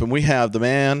Jakalope. And we have the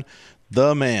man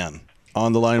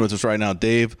on the line with us right now,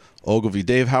 Dave Ogilvie.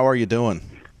 Dave, how are you doing?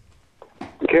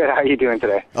 Good. How are you doing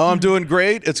today? Oh, I'm doing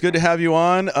great. It's good to have you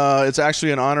on. It's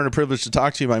actually an honor and a privilege to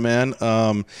talk to you, my man.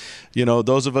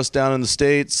 Those of us down in the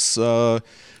States,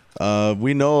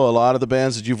 we know a lot of the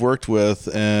bands that you've worked with,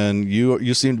 and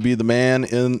you seem to be the man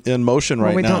in motion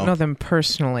right now. We don't know them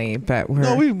personally, but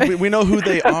No, we know who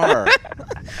they are.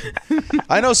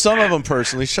 I know some of them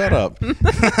personally. Shut up. But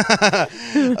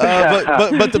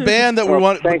the band that we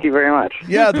want. Thank you very much.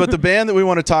 Yeah, but the band that we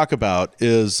want to talk about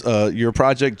is your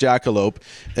project Jakalope,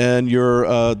 and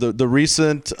your the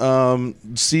recent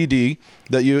CD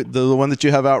that the one that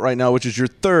you have out right now, which is your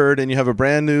third, and you have a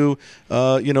brand new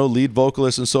lead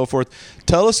vocalist and so forth.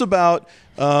 Tell us about.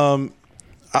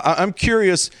 I'm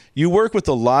curious. You work with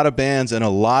a lot of bands and a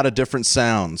lot of different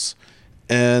sounds,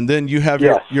 and then you have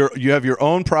your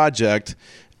own project.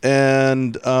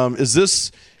 And is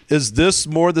this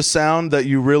more the sound that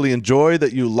you really enjoy,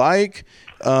 that you like,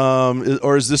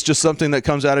 or is this just something that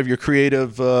comes out of your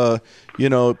creative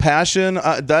passion?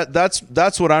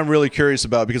 That's what I'm really curious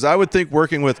about, because I would think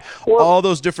working with all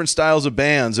those different styles of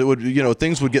bands, it would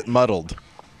things would get muddled.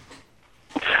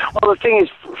 Well, the thing is,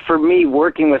 for me,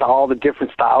 working with all the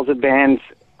different styles of bands,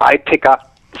 I pick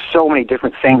up so many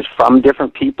different things from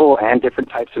different people and different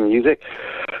types of music.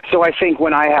 So I think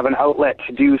when I have an outlet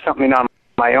to do something on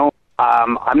my own,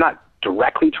 I'm not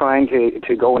directly trying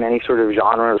to go in any sort of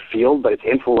genre or field, but it's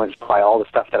influenced by all the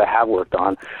stuff that I have worked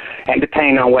on. And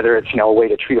depending on whether it's a way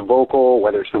to treat a vocal,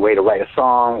 whether it's the way to write a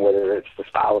song, whether it's the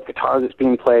style of guitar that's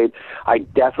being played, I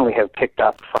definitely have picked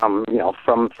up from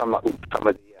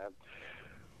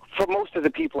most of the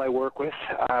people I work with,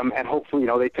 and hopefully,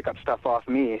 they pick up stuff off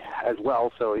me as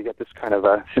well. So you get this kind of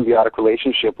a symbiotic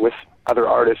relationship with other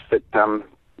artists that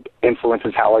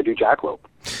influences how I do Jakalope.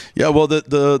 Yeah, well,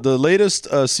 the latest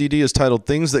CD is titled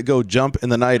 "Things That Go Jump in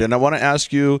the Night," and I want to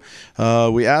ask you.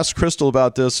 We asked Crystal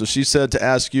about this, so she said to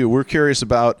ask you. We're curious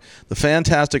about the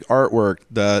fantastic artwork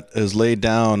that is laid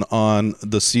down on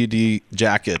the CD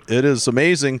jacket. It is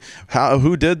amazing.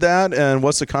 Who did that, and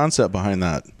what's the concept behind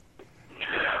that?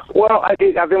 Well,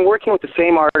 I've been working with the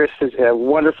same artist as a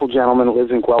wonderful gentleman who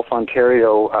lives in Guelph,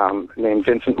 Ontario, named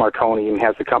Vincent Marconi, and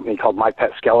has a company called My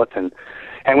Pet Skeleton.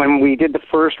 And when we did the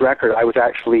first record, I was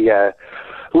actually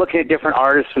looking at different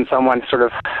artists, and someone sort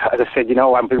of said,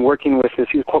 I've been working with this.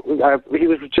 He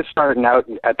was just starting out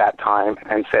at that time,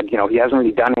 and said, he hasn't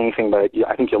really done anything, but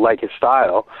I think you'll like his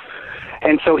style.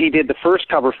 And so he did the first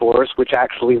cover for us, which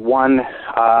actually won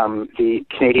the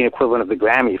Canadian equivalent of the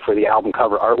Grammy for the album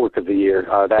cover artwork of the year,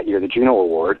 that year, the Juno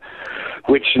Award,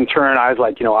 which in turn I was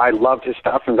like, I loved his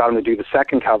stuff and got him to do the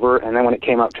second cover. And then when it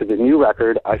came up to the new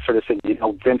record, I sort of said,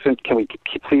 Vincent, can we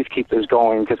please keep this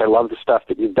going, because I love the stuff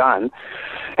that you've done.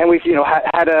 And we've,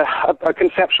 had a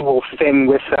conceptual thing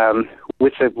with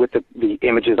the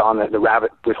images on the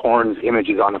rabbit with horns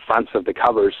images on the fronts of the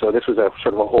covers. So this was a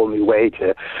sort of a whole new way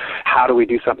to how do we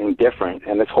do something different.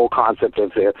 And this whole concept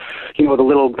of the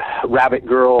little rabbit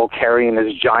girl carrying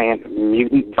this giant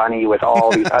mutant bunny with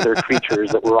all these other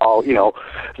creatures that were all,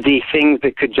 the things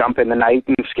that could jump in the night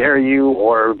and scare you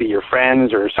or be your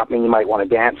friends or something you might want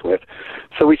to dance with.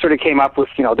 So we sort of came up with,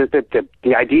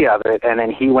 the idea of it, and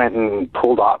then he went and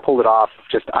pulled it off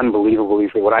just unbelievably.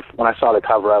 When I saw the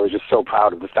cover, I was just so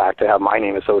proud of the fact to have my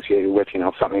name associated with,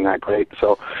 something that great.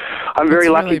 So I'm very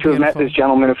lucky to have met this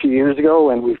gentleman a few years ago,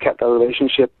 and we've kept our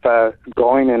relationship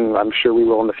going, and I'm sure we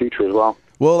will in the future as well.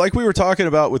 Well, like we were talking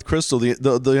about with Crystal,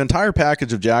 the entire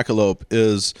package of Jakalope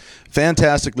is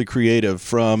fantastically creative,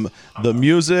 from the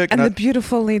music and the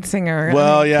beautiful lead singer.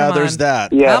 Well, there's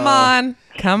that. Yeah. Come on.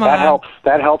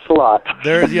 That helps a lot.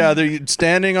 They're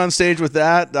standing on stage with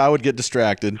that. I would get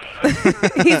distracted.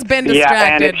 He's been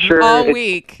distracted all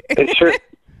week. It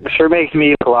sure makes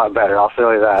me a lot better, I'll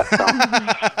tell you that.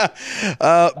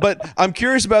 So. But I'm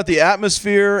curious about the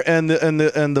atmosphere and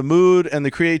the mood and the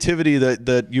creativity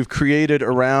that you've created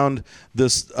around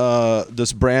this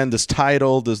brand, this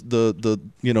title, the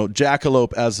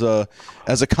Jakalope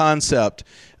as a concept.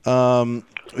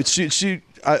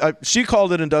 She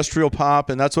called it industrial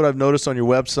pop, and that's what I've noticed on your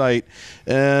website.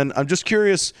 And I'm just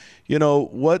curious,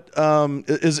 what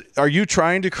are you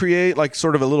trying to create, like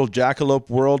sort of a little Jakalope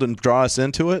world and draw us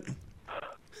into it?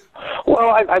 Well,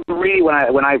 I really, when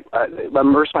I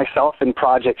immerse myself in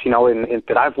projects,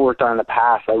 that I've worked on in the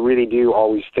past, I really do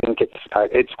always think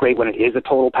it's great when it is a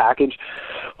total package.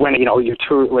 When you're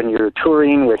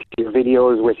touring with your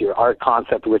videos, with your art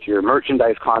concept, with your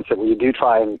merchandise concept, where you do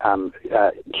try and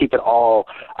keep it all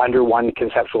under one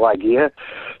conceptual idea.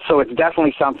 So it's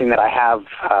definitely something that I have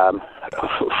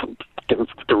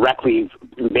directly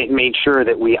made sure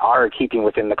that we are keeping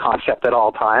within the concept at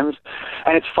all times.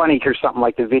 And it's funny because something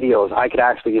like the videos, I could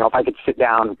actually, if I could sit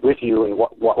down with you and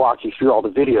walk you through all the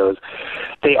videos,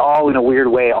 they all, in a weird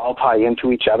way, all tie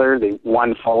into each other.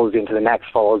 One follows into the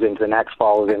next, follows into the next,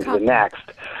 follows into the next.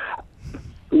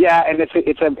 Yeah, and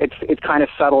it's kind of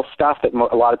subtle stuff that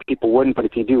a lot of people wouldn't, but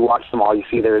if you do watch them all, you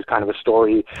see there is kind of a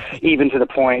story, even to the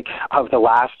point of the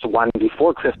last one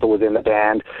before Crystal was in the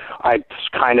band. I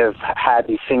kind of had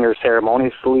the singer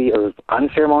ceremoniously or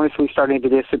unceremoniously starting to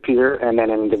disappear, and then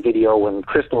in the video when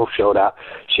Crystal showed up,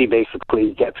 she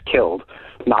basically gets killed.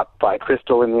 Not by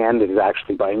Crystal in the end, it is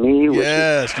actually by me.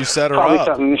 Yes, you set her probably up.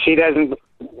 Something she doesn't.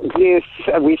 Yes,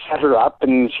 we set her up,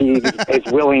 and she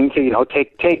is willing to,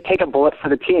 take a bullet for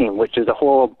the team, which is a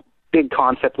whole big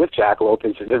concept with Jakalope.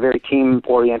 It's a very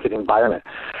team-oriented environment.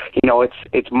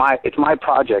 It's my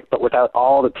project, but without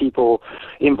all the people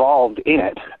involved in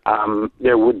it,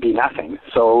 there would be nothing.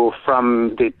 So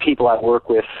from the people I work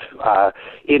with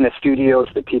in the studio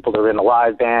to the people that are in the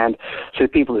live band to the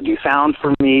people that do sound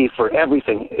for me, for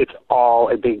everything, it's all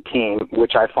a big team,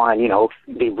 which I find,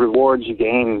 the rewards you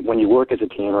gain when you work as a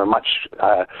team are much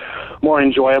more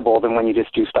enjoyable than when you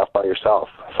just do stuff by yourself.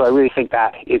 So I really think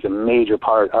that is a major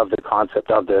part of the concept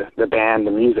of the band,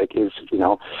 the music is,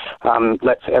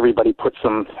 lets everybody put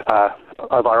some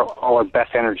of all our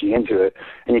best energy into it,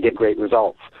 and you get great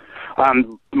results.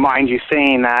 Mind you,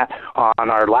 saying that,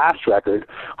 on our last record,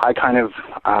 I kind of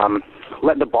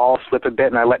let the ball slip a bit,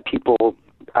 and I let people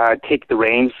take the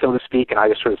reins, so to speak, and I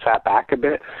just sort of sat back a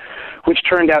bit, which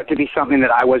turned out to be something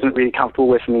that I wasn't really comfortable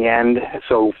with in the end.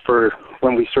 So for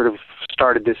when we sort of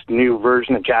started this new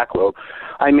version of Jakalope,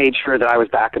 I made sure that I was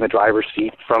back in the driver's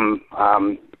seat from,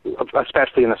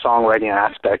 especially in the songwriting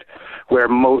aspect, where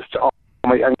 90%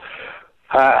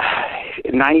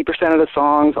 of the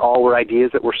songs all were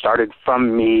ideas that were started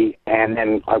from me, and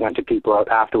then I went to people out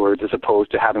afterwards, as opposed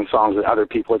to having songs that other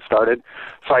people had started.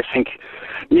 So I think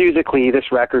musically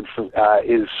this record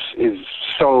is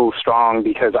so strong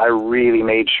because I really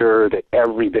made sure that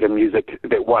every bit of music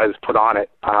that was put on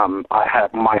it, I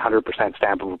had my 100%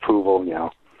 stamp of approval,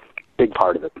 big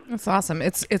part of it. That's awesome.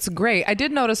 It's great. I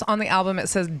did notice on the album it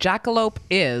says Jakalope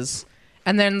is,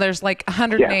 and then there's like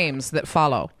 100 names that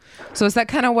follow. So is that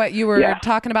kind of what you were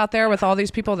talking about there with all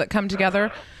these people that come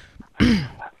together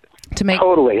to make?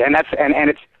 Totally, and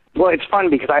it's fun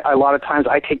because a lot of times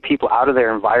I take people out of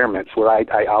their environments where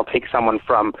I'll take someone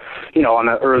from, on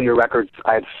the earlier records,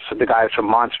 I had the guys from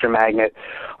Monster Magnet,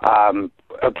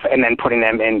 and then putting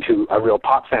them into a real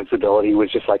pop sensibility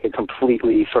was just like a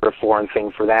completely sort of foreign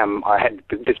thing for them. I had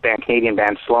this Canadian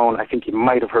band, Sloan, I think you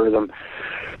might have heard of them.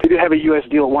 They did have a U.S.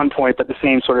 deal at one point, but the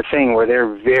same sort of thing where they're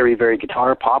very, very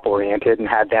guitar pop oriented, and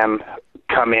had them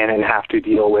come in and have to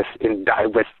deal with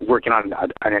working on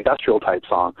an industrial type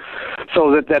song.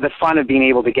 So the fun of being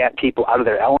able to get people out of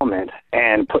their element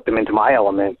and put them into my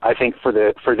element, I think for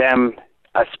them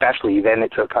especially, then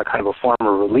it's a kind of a form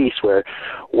of release where,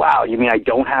 wow, you mean I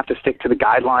don't have to stick to the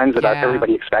guidelines that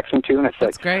everybody expects me to? And it's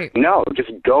That's great. No,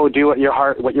 just go do what your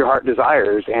heart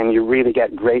desires, and you really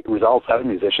get great results out of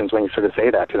musicians when you sort of say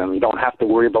that to them. You don't have to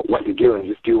worry about what you do, and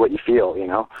just do what you feel,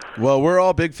 Well, we're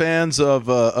all big fans of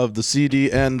the CD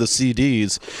and the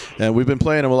CDs, and we've been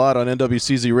playing them a lot on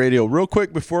NWCZ Radio. Real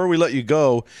quick before we let you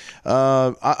go,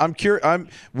 I'm curious.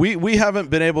 We haven't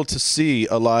been able to see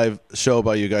a live show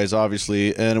by you guys, obviously.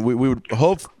 And we would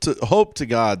hope to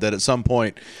God that at some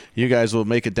point you guys will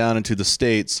make it down into the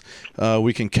States.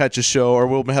 We can catch a show, or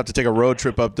we'll have to take a road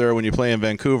trip up there when you play in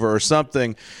Vancouver or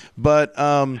something. But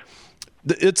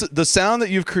it's the sound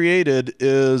that you've created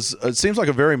it seems like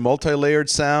a very multi-layered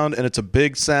sound, and it's a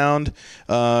big sound.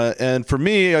 And for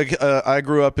me, I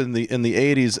grew up in the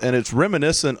 80s, and it's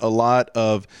reminiscent a lot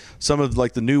of some of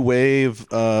like the new wave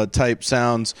type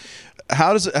sounds.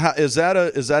 Is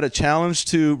that a challenge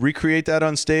to recreate that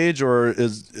on stage, or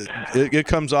it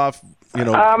comes off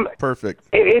perfect?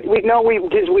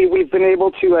 We've been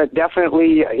able to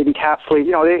definitely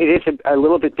encapsulate. It is a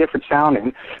little bit different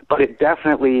sounding, but it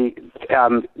definitely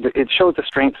it shows the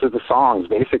strengths of the songs.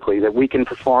 Basically, that we can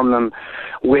perform them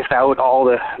without all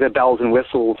the bells and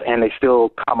whistles, and they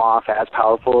still come off as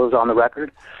powerful as on the record.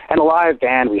 And the live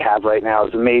band we have right now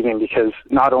is amazing because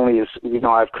not only is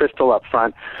I have Crystal up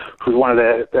front, who's one of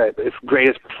the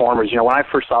greatest performers. When I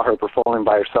first saw her performing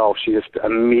by herself, she just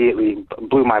immediately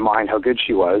blew my mind how good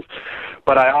she was.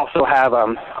 But I also have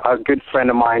a good friend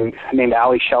of mine named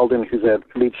Allie Sheldon, who's a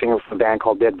lead singer for a band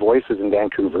called Dead Voices in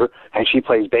Vancouver, and she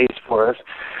plays bass for us.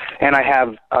 And I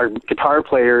have our guitar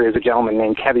player is a gentleman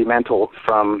named Kevin Mental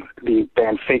from the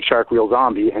band Fake Shark Real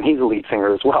Zombie, and he's a lead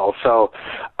singer as well. So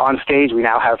on stage we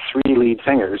now have 3 lead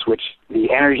singers, which the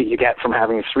energy you get from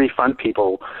having 3 front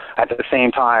people at the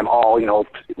same time all,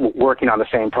 working on the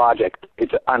same project,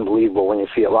 it's unbelievable when you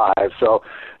see it live. So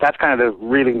that's kind of the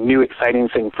really new exciting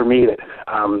thing for me that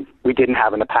we didn't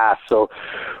have in the past. So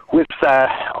with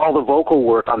all the vocal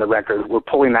work on the record, we're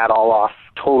pulling that all off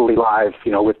totally live,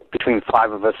 with between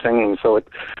 5 of us singing. So it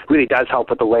really does help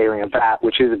with the layering of that,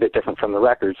 which is a bit different from the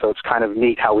record. So it's kind of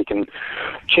neat how we can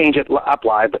change it up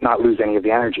live but not lose any of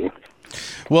the energy.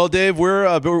 Well, Dave,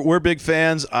 we're big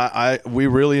fans. We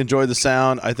really enjoy the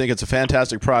sound. I think it's a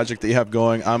fantastic project that you have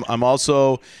going. I'm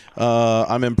also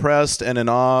I'm impressed and in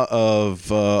awe of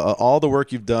all the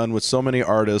work you've done with so many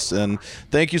artists. And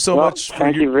thank you so much.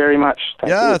 Thank you very much.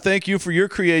 Thank you for your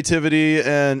creativity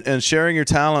and sharing your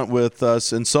talent with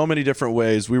us in so many different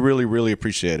ways. We really, really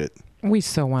appreciate it. We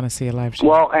so want to see a live show.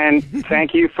 Well, and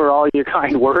thank you for all your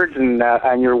kind words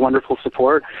and your wonderful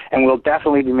support. And we'll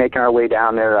definitely be making our way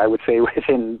down there, I would say,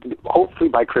 hopefully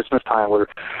by Christmas time. We're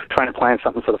trying to plan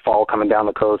something for the fall coming down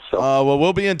the coast. So. Well,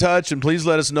 we'll be in touch, and please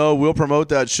let us know. We'll promote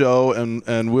that show,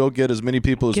 and we'll get as many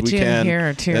people as we can. In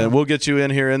here, too. And we'll get you in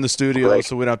here in the studio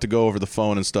so we don't have to go over the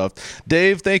phone and stuff.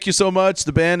 Dave, thank you so much.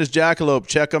 The band is Jakalope.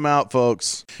 Check them out,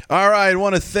 folks. All right, I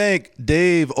want to thank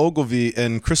Dave Ogilvie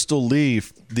and Crystal Lee,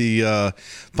 the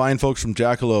fine folks from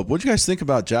Jakalope. What do you guys think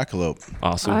about Jakalope?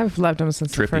 Awesome. I've loved them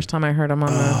since the first time I heard them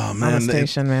on the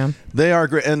station, man. They are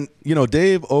great. And,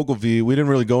 Dave Ogilvie, we didn't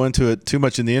really go into it too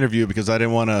much in the interview because I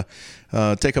didn't want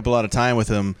to take up a lot of time with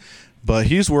him. But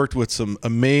he's worked with some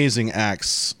amazing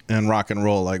acts in rock and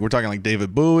roll. Like, we're talking like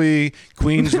David Bowie,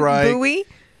 Queensryche. Bowie?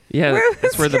 Yeah,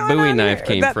 that's where the Bowie knife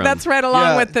came from. That's right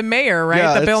along with the Mayor, right?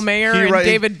 Yeah, the Bill Mayer and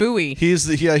David Bowie. He's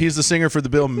the singer for the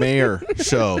Bill Mayer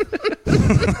show.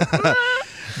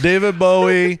 David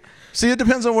Bowie. See, it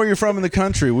depends on where you're from in the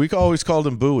country. We always called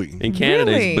him Bowie. In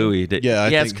Canada, it's Bowie. Yeah,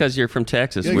 it's because you're from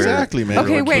Texas. Yeah, exactly, man.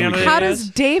 Okay, wait. How does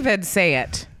David say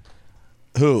it?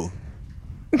 Who?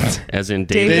 As in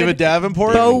David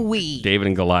Davenport? Bowie. David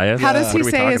and Goliath? How does he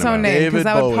say his own name? Because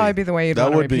that would Bowie. probably be the way you'd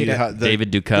want to repeat it.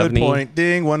 David Duchovny. Good point.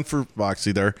 Ding, one for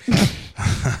Boxy there.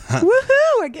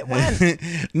 Woohoo, I get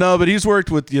one. No, but he's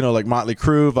worked with, like Motley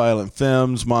Crue, Violent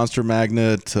Femmes, Monster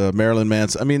Magnet, Marilyn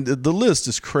Manson. I mean, the list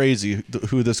is crazy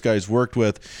who this guy's worked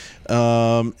with.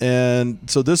 And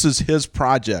so this is his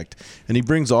project, and he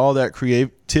brings all that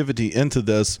creativity into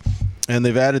this. And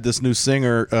they've added this new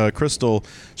singer, Crystal.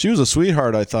 She was a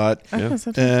sweetheart, I thought. Yeah.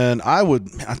 And I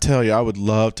would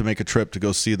love to make a trip to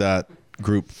go see that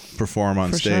group perform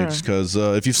on stage. Because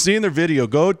if you've seen their video,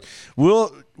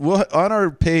 we'll on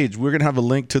our page, we're going to have a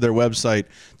link to their website.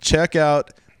 Check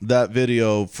out that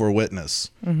video for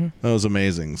Witness. Mm-hmm. That was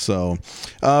amazing. So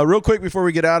real quick before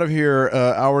we get out of here,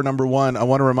 hour number 1, I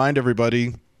want to remind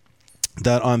everybody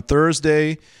that on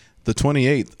Thursday, the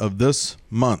 28th of this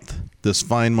month, this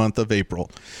fine month of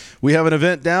April, we have an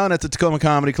event down at the Tacoma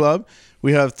Comedy Club.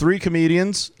 We have 3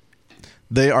 comedians.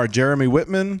 They are Jeremy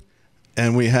Whitman,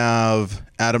 and we have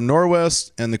Adam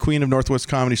Norwest and the Queen of Northwest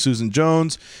Comedy, Susan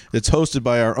Jones. It's hosted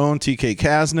by our own TK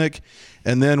Kasnick.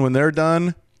 And then when they're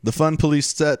done, the Fun Police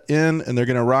set in, and they're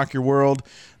going to rock your world.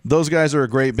 Those guys are a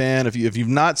great band. If you've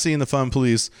not seen the Fun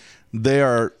Police,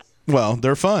 they're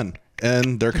fun,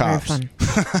 and they're cops. Very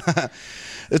fun.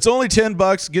 It's only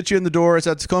 $10. Get you in the door. It's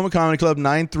at Tacoma Comedy Club,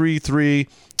 933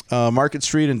 Market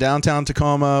Street in downtown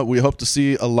Tacoma. We hope to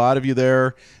see a lot of you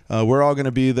there. We're all going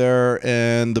to be there.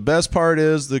 And the best part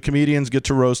is the comedians get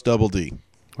to roast Double D.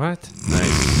 What?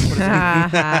 Nice.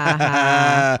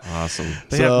 Awesome.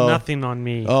 They have nothing on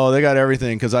me. Oh, they got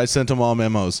everything because I sent them all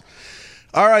memos.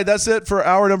 All right, that's it for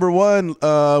hour number 1.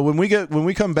 When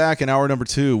we come back in hour number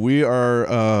 2, we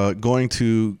are going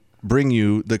to bring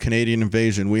you the Canadian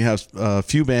Invasion. We have a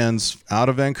few bands out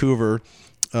of Vancouver,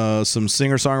 some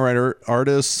singer-songwriter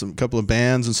artists, a couple of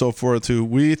bands and so forth who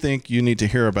we think you need to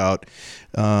hear about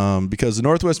because the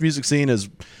Northwest music scene is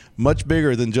much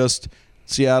bigger than just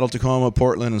Seattle, Tacoma,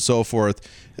 Portland, and so forth.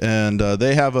 And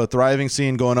they have a thriving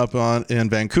scene going up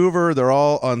in Vancouver. They're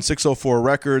all on 604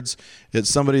 Records. It's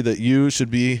somebody that you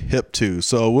should be hip to.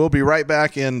 So we'll be right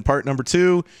back in part number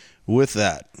 2 with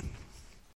that.